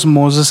oppose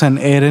Moses and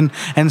Aaron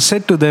and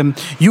said to them,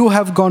 you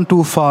have gone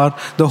too far.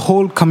 The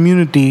whole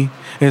community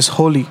is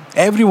holy,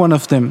 every one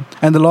of them,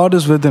 and the Lord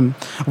is with them.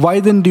 Why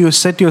then do you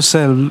set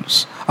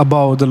yourselves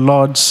above the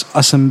Lord's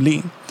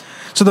assembly?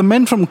 So the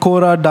men from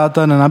Korah,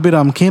 Dathan and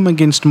Abiram came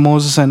against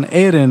Moses and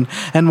Aaron,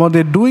 and what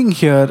they're doing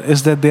here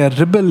is that they are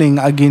rebelling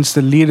against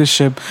the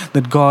leadership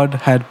that God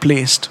had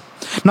placed.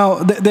 Now,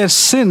 their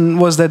sin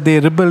was that they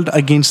rebelled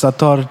against the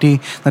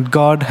authority that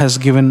God has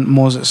given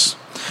Moses.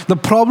 The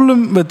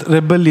problem with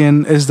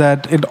rebellion is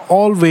that it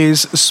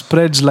always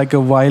spreads like a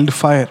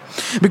wildfire.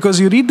 Because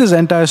you read this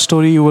entire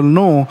story, you will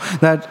know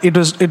that it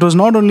was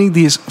not only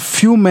these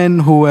few men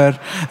who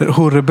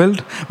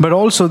rebelled, but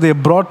also they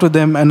brought with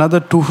them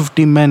another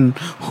 250 men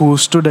who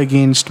stood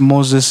against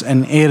Moses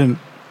and Aaron.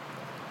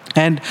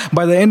 And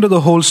by the end of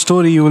the whole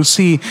story, you will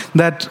see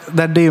that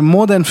that day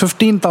more than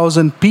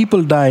 15,000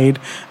 people died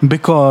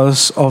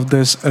because of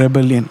this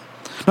rebellion.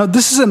 Now,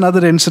 this is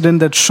another incident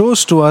that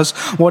shows to us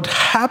what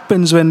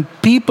happens when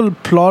people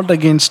plot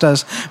against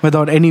us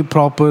without any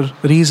proper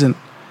reason.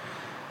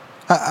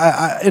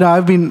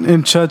 I've been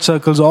in church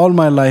circles all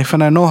my life,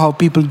 and I know how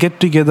people get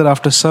together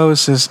after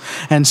services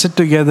and sit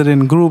together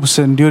in groups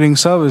and during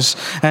service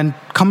and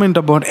comment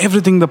about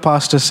everything the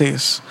pastor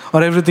says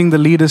or everything the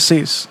leader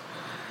says.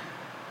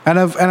 And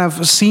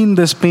I've seen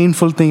this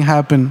painful thing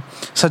happen.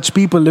 Such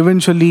people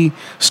eventually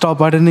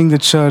stop attending the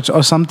church,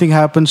 or something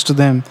happens to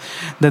them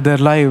that their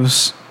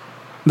lives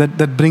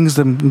that brings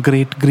them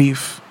great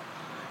grief.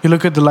 You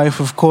look at the life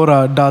of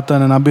Korah,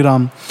 Dathan, and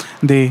Abiram,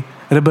 they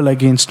rebel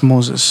against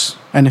Moses.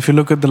 And if you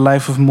look at the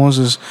life of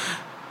Moses,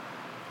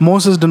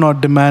 Moses did not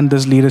demand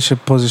this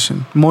leadership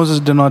position. Moses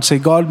did not say,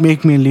 God,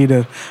 make me a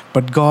leader,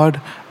 but God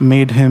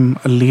made him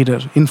a leader.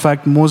 In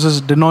fact,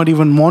 Moses did not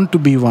even want to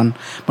be one,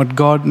 but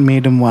God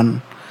made him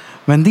one.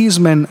 When these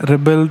men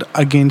rebelled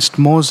against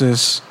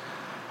Moses,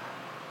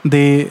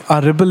 they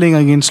are rebelling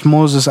against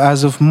Moses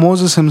as if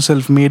Moses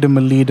himself made him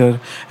a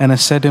leader and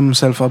has set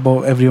himself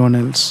above everyone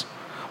else.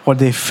 What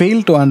they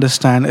fail to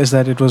understand is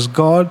that it was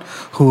God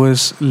who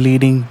is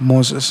leading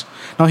Moses.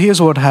 Now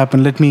here's what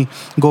happened. Let me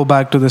go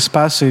back to this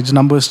passage,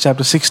 Numbers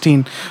chapter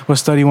 16,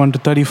 verse 31 to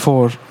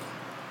 34.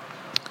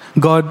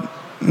 God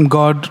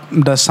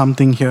does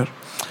something here.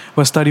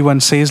 Verse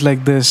 31 says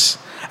like this: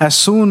 as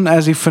soon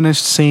as he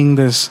finished saying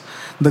this,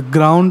 the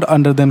ground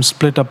under them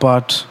split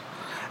apart,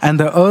 and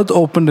the earth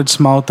opened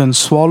its mouth and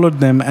swallowed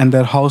them and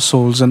their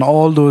households and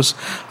all those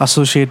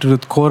associated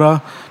with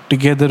Korah,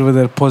 together with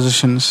their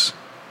possessions.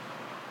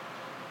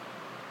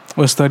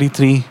 Verse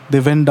 33,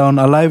 they went down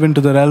alive into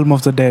the realm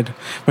of the dead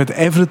with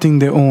everything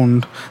they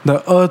owned.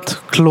 The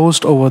earth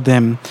closed over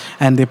them,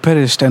 and they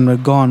perished and were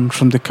gone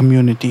from the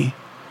community.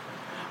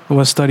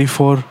 Verse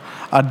 34,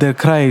 at their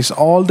cries,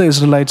 all the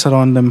Israelites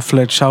around them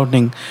fled,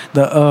 shouting,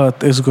 the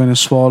earth is going to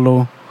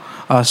swallow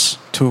us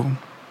too.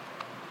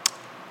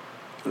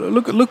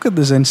 Look at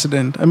this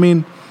incident. I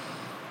mean,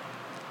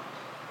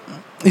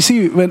 you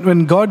see,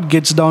 when God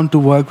gets down to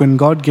work, when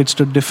God gets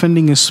to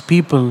defending his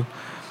people,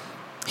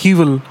 he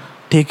will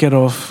take care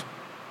of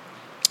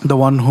the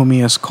one whom he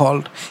has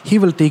called. He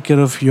will take care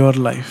of your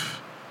life.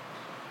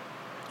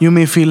 You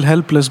may feel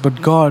helpless,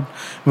 but God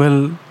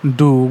will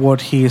do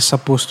what he is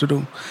supposed to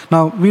do.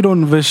 Now, we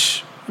don't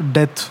wish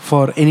death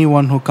for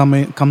anyone who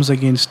comes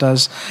against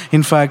us.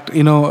 In fact,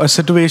 a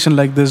situation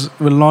like this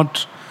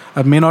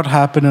may not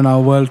happen in our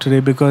world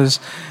today, because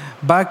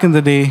back in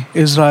the day,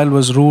 Israel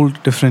was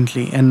ruled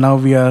differently, and now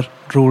we are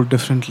ruled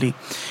differently.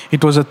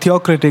 It was a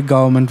theocratic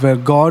government where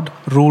God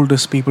ruled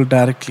his people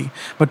directly.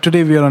 But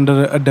today we are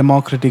under a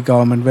democratic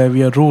government where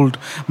we are ruled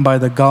by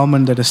the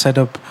government that is set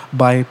up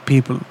by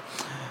people.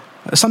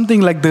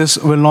 Something like this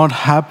will not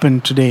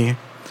happen today,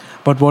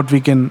 but what we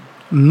can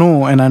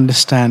know and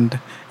understand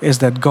is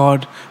that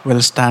God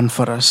will stand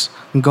for us.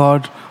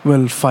 God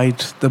will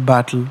fight the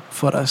battle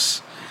for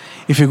us.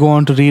 If you go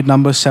on to read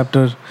Numbers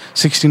chapter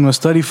 16 verse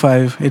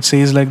 35, it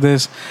says like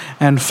this: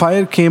 and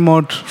fire came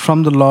out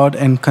from the Lord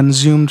and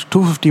consumed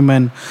 250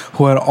 men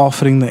who were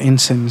offering the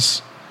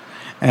incense.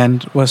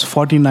 And verse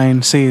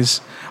 49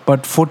 says,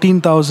 but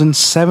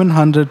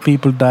 14,700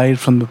 people died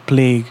from the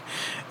plague,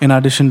 in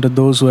addition to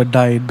those who had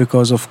died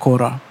because of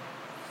Korah.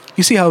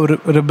 You see how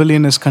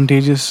rebellion is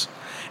contagious?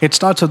 It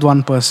starts with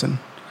one person.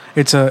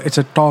 It's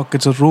a talk,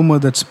 it's a rumor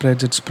that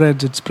spreads. It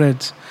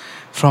spreads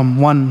from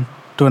one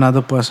to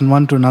another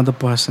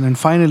person. And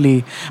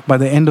finally, by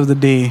the end of the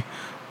day,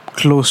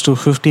 close to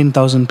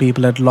 15,000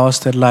 people had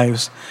lost their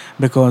lives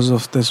because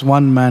of this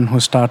one man who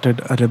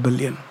started a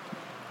rebellion.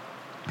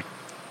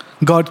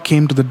 God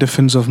came to the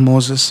defense of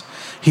Moses.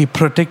 He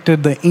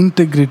protected the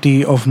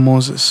integrity of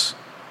Moses,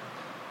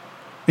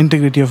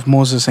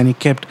 and he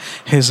kept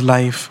his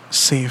life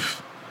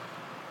safe.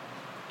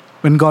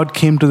 When God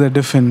came to their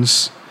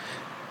defense,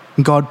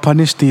 God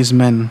punished these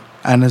men,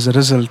 and as a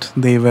result,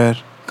 they were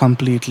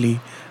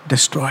completely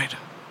destroyed.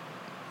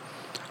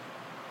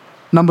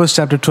 Numbers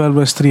chapter 12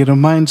 verse 3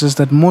 reminds us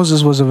that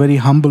Moses was a very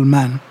humble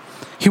man.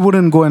 He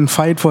wouldn't go and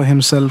fight for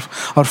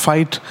himself or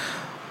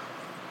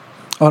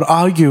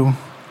argue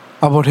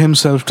about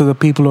himself to the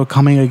people who are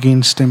coming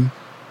against him,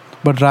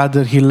 but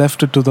rather he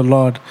left it to the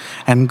Lord,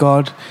 and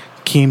God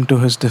came to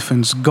his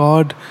defense.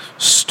 God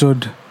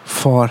stood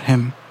for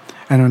him.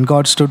 And when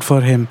God stood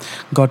for him,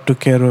 God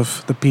took care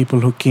of the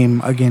people who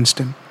came against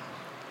him.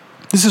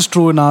 This is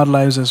true in our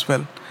lives as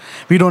well.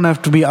 We don't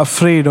have to be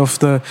afraid of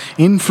the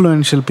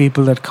influential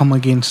people that come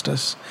against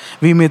us.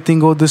 We may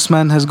think, oh, this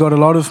man has got a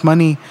lot of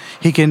money.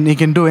 He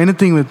can do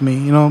anything with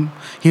me.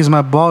 He's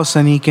my boss,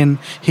 and he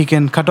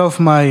can cut off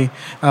my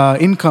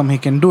income. He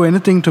can do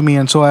anything to me,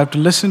 and so I have to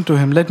listen to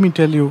him. Let me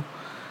tell you,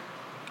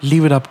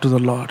 leave it up to the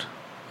Lord.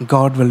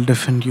 God will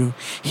defend you.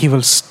 He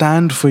will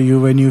stand for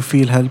you when you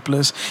feel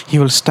helpless. He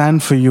will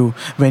stand for you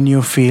when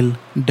you feel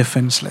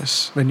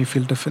defenseless.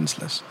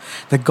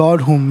 The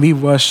God whom we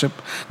worship,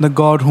 the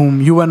God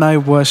whom you and I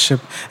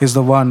worship, is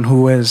the one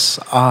who is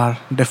our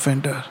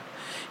defender.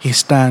 He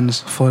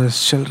stands for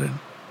his children.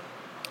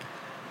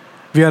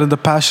 We are in the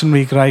Passion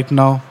Week right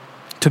now.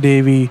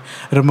 Today we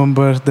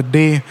remember the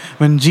day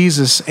when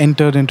Jesus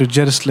entered into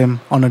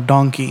Jerusalem on a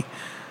donkey.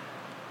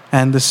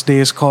 And this day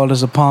is called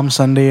as a Palm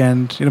Sunday,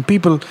 and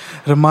people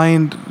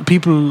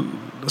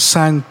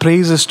sang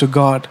praises to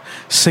God,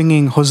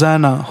 singing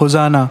Hosanna,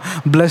 Hosanna,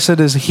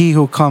 blessed is he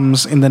who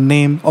comes in the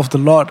name of the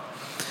Lord.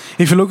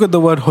 If you look at the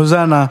word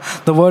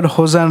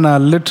Hosanna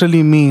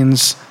literally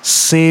means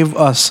save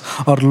us,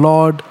 or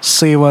Lord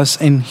save us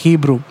in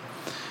Hebrew.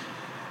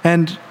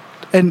 And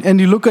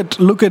you look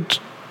at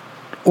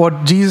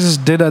what Jesus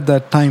did at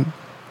that time.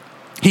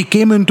 He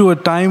came into a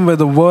time where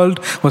the world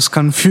was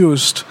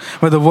confused,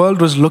 where the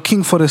world was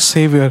looking for a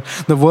Savior,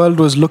 the world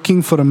was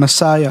looking for a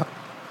Messiah.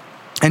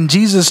 And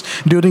Jesus,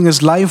 during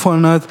his life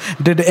on earth,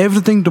 did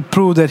everything to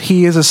prove that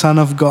he is a Son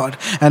of God.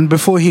 And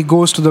before he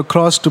goes to the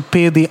cross to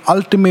pay the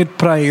ultimate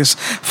price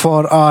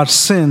for our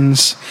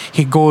sins,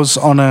 he goes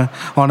on a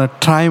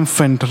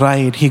triumphant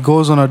ride. He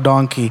goes on a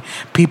donkey.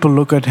 People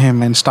look at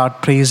him and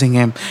start praising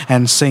him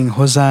and sing,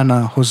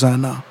 Hosanna,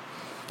 Hosanna.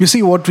 You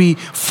see, what we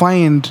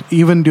find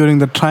even during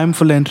the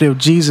triumphal entry of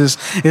Jesus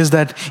is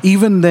that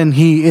even then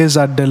he is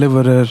our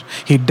deliverer.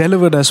 He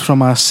delivered us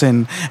from our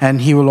sin,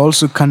 and he will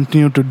also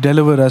continue to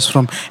deliver us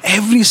from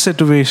every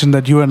situation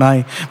that you and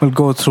I will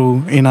go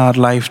through in our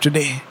life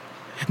today.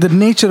 The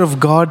nature of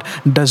God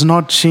does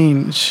not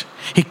change.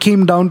 He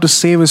came down to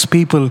save his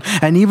people.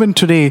 And even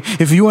today,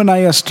 if you and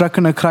I are struck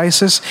in a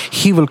crisis,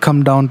 he will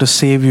come down to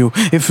save you.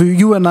 If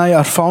you and I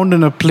are found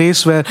in a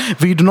place where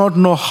we do not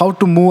know how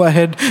to move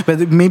ahead, where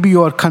maybe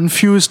you are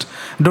confused,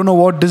 don't know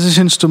what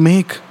decisions to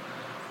make.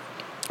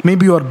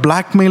 Maybe you are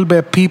blackmailed by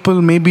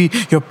people. Maybe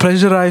you're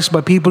pressurized by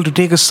people to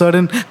take a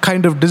certain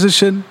kind of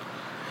decision.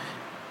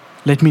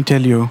 Let me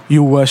tell you,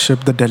 you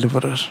worship the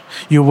deliverer.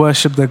 You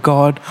worship the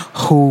God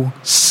who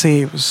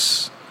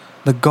saves,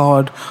 the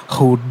God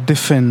who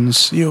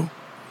defends you.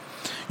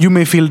 You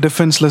may feel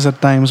defenseless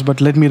at times,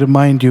 but let me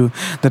remind you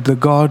that the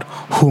God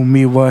whom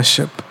we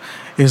worship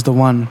is the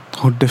one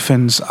who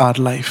defends our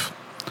life.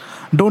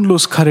 Don't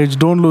lose courage,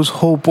 don't lose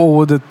hope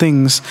over the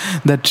things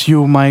that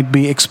you might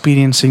be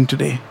experiencing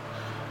today.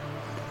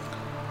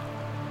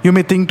 You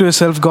may think to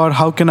yourself, God,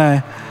 how can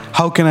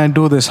I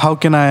do this? How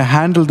can I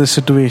handle this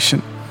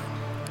situation?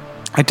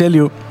 I tell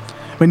you,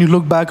 when you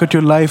look back at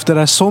your life, there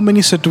are so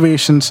many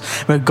situations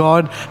where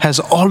God has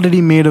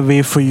already made a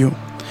way for you.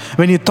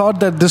 When you thought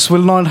that this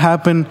will not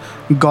happen,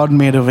 God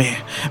made a way.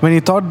 When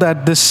you thought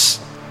that this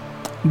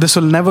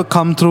will never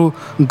come through,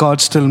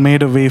 God still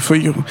made a way for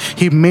you.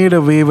 He made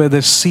a way where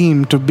there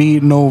seemed to be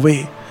no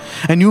way.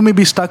 And you may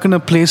be stuck in a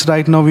place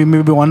right now, we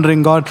may be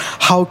wondering, God,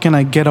 how can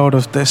I get out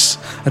of this?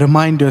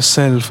 Remind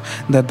yourself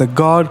that the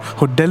God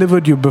who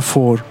delivered you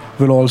before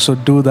will also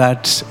do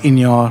that in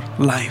your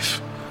life.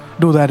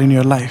 Do that in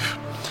your life.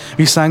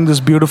 We sang this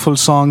beautiful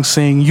song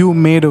saying, you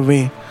made a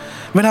way.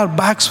 When our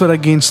backs were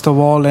against the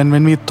wall and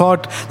when we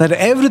thought that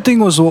everything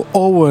was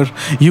over,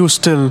 you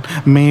still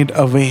made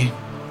a way.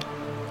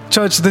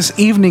 Church, this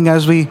evening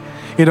as we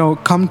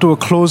come to a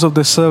close of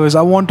this service,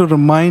 I want to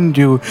remind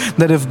you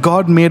that if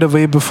God made a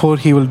way before,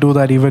 he will do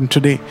that even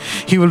today.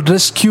 He will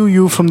rescue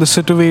you from the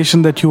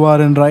situation that you are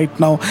in right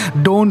now.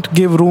 Don't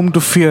give room to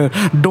fear.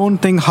 Don't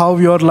think how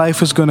your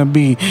life is going to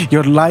be.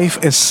 Your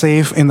life is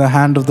safe in the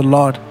hand of the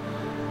Lord.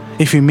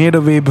 If he made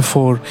a way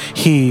before,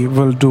 he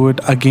will do it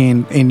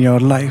again in your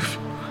life.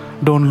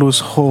 Don't lose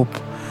hope,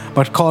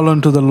 but call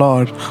on to the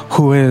Lord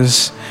who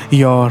is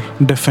your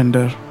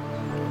defender.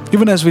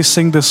 Even as we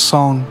sing this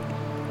song,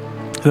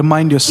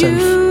 remind yourself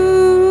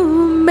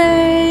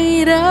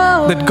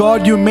that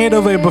God, you made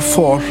a way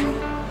before.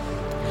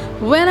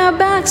 When our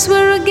backs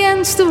were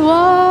against the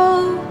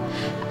wall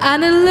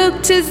and it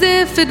looked as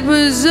if it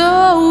was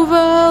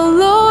over,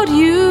 Lord,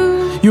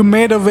 you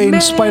made a way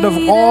in spite of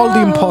all the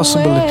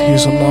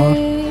impossibilities, oh Lord.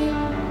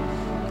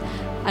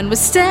 And we're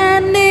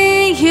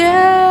standing here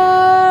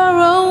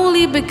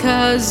only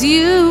because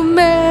you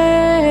made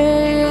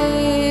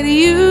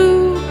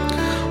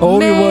Oh,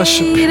 we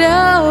worship you.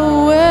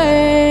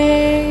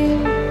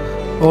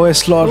 Oh,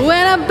 yes, Lord.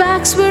 When our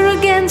backs were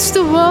against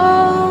the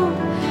wall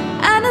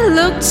and it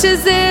looked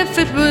as if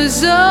it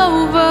was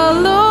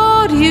over,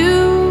 Lord,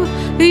 you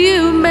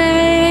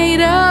made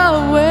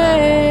a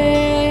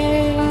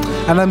way.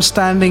 And I'm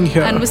standing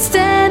here. And we're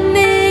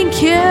standing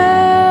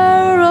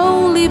here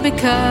only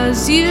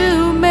because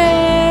you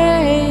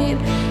made.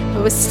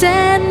 We're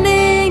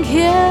standing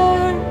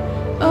here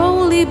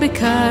only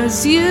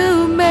because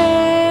you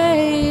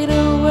made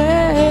a way.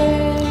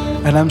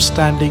 And I'm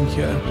standing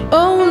here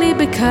only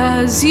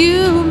because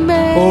you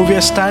made. Oh, we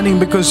are standing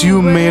because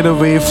you made a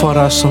way for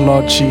us, oh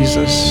Lord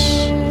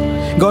Jesus.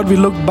 God, we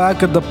look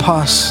back at the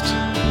past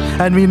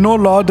and we know,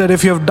 Lord, that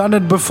if you have done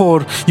it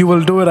before, you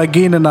will do it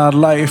again in our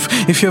life.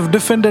 If you have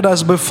defended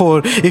us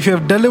before, if you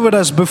have delivered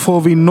us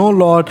before, we know,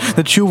 Lord,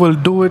 that you will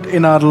do it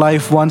in our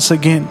life once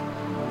again.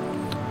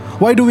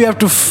 Why do we have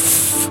to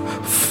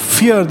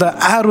fear the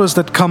arrows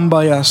that come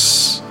by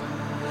us?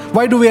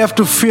 Why do we have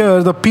to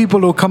fear the people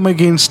who come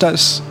against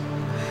us?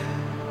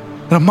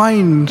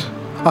 Remind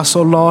us,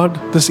 O Lord,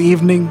 this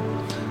evening.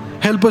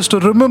 Help us to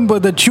remember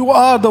that you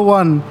are the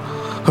one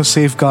who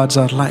safeguards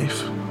our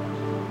life.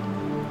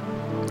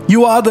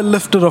 You are the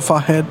lifter of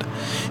our head.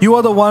 You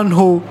are the one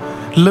who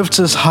lifts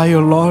us high, O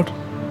Lord.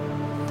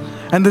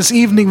 And this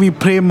evening we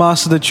pray,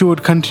 Master, that you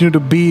would continue to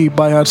be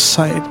by our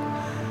side.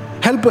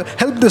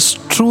 Help this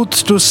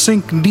truth to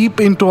sink deep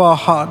into our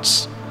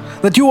hearts,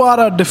 that you are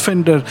our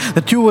defender,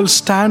 that you will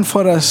stand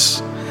for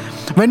us.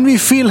 When we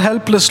feel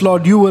helpless,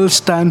 Lord, you will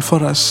stand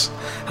for us.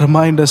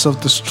 Remind us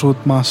of this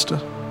truth, Master.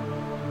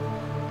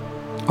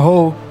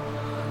 Oh,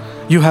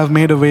 you have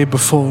made a way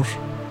before.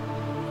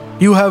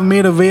 You have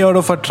made a way out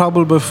of our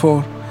trouble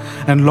before.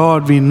 And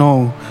Lord, we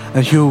know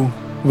that you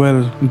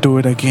will do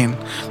it again.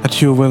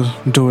 That you will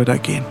do it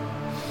again.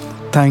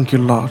 Thank you,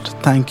 Lord.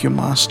 Thank you,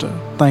 Master.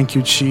 Thank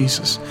you,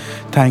 Jesus.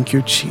 Thank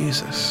you,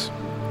 Jesus.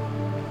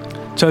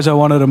 Church, I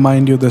want to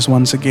remind you this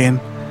once again,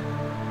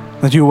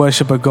 that you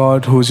worship a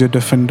God who is your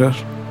defender.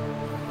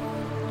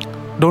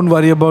 Don't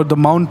worry about the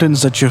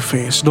mountains that you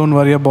face. Don't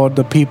worry about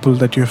the people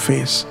that you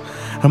face.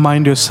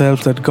 Remind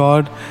yourself that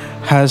God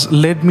has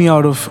led me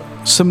out of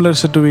similar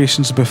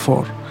situations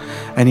before,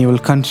 and He will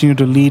continue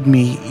to lead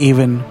me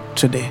even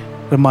today.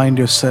 Remind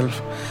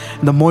yourself.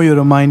 The more you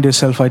remind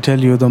yourself, I tell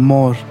you, the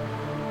more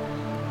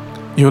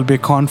you will be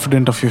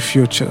confident of your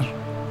future.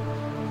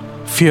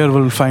 Fear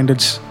will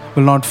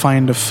not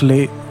find a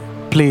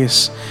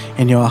place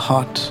in your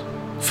heart.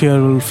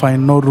 Fear will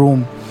find no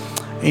room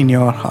in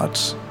your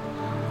hearts.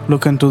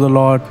 Look unto the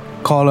Lord,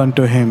 call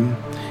unto Him.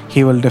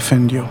 He will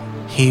defend you.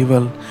 He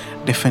will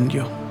defend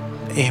you.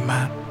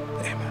 Amen.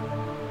 Amen.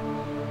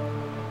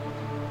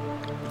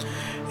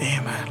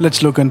 Amen.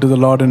 Let's look unto the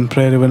Lord in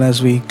prayer even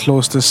as we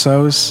close this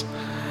service.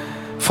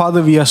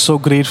 Father, we are so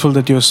grateful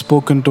that you have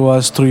spoken to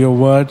us through your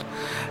word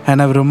and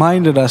have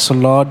reminded us, O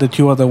Lord, that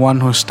you are the one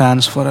who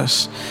stands for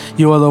us.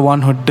 You are the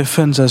one who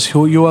defends us.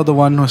 You are the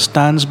one who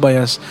stands by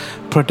us,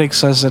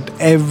 protects us at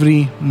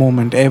every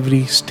moment,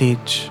 every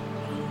stage.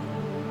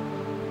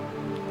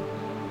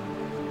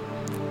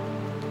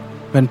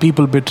 When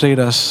people betrayed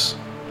us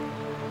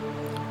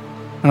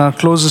and our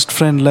closest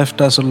friend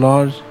left us, O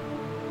Lord,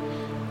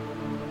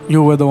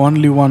 you were the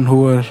only one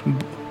who were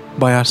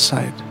by our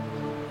side.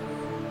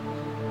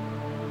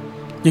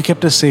 You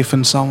kept us safe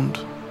and sound.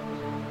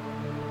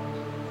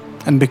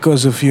 And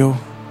because of you,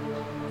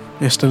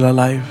 we're still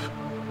alive.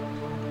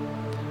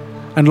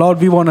 And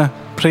Lord, we want to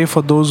pray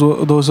for those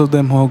of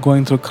them who are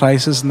going through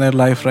crisis in their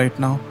life right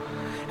now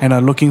and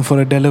are looking for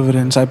a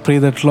deliverance. I pray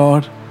that,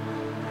 Lord,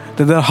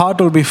 that their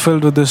heart will be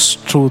filled with this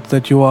truth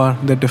that you are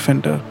their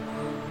defender.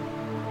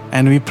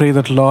 And we pray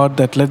that, Lord,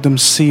 that let them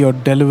see your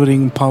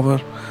delivering power.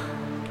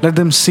 Let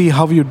them see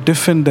how you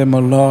defend them, O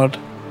Lord.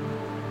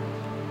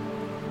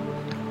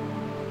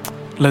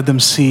 Let them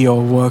see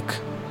your work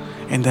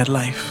in their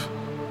life.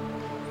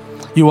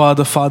 You are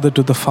the father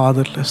to the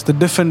fatherless, the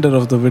defender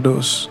of the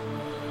widows.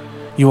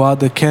 You are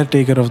the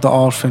caretaker of the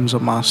orphans, O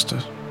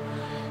Master.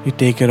 You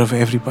take care of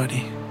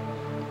everybody.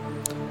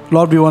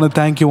 Lord, we want to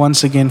thank you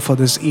once again for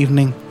this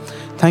evening.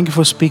 Thank you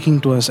for speaking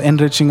to us,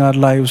 enriching our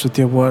lives with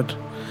your word.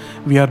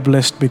 We are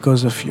blessed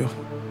because of you.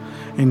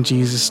 In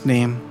Jesus'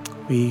 name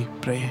we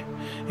pray.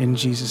 In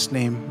Jesus'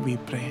 name we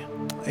pray.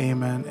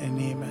 Amen and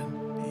amen.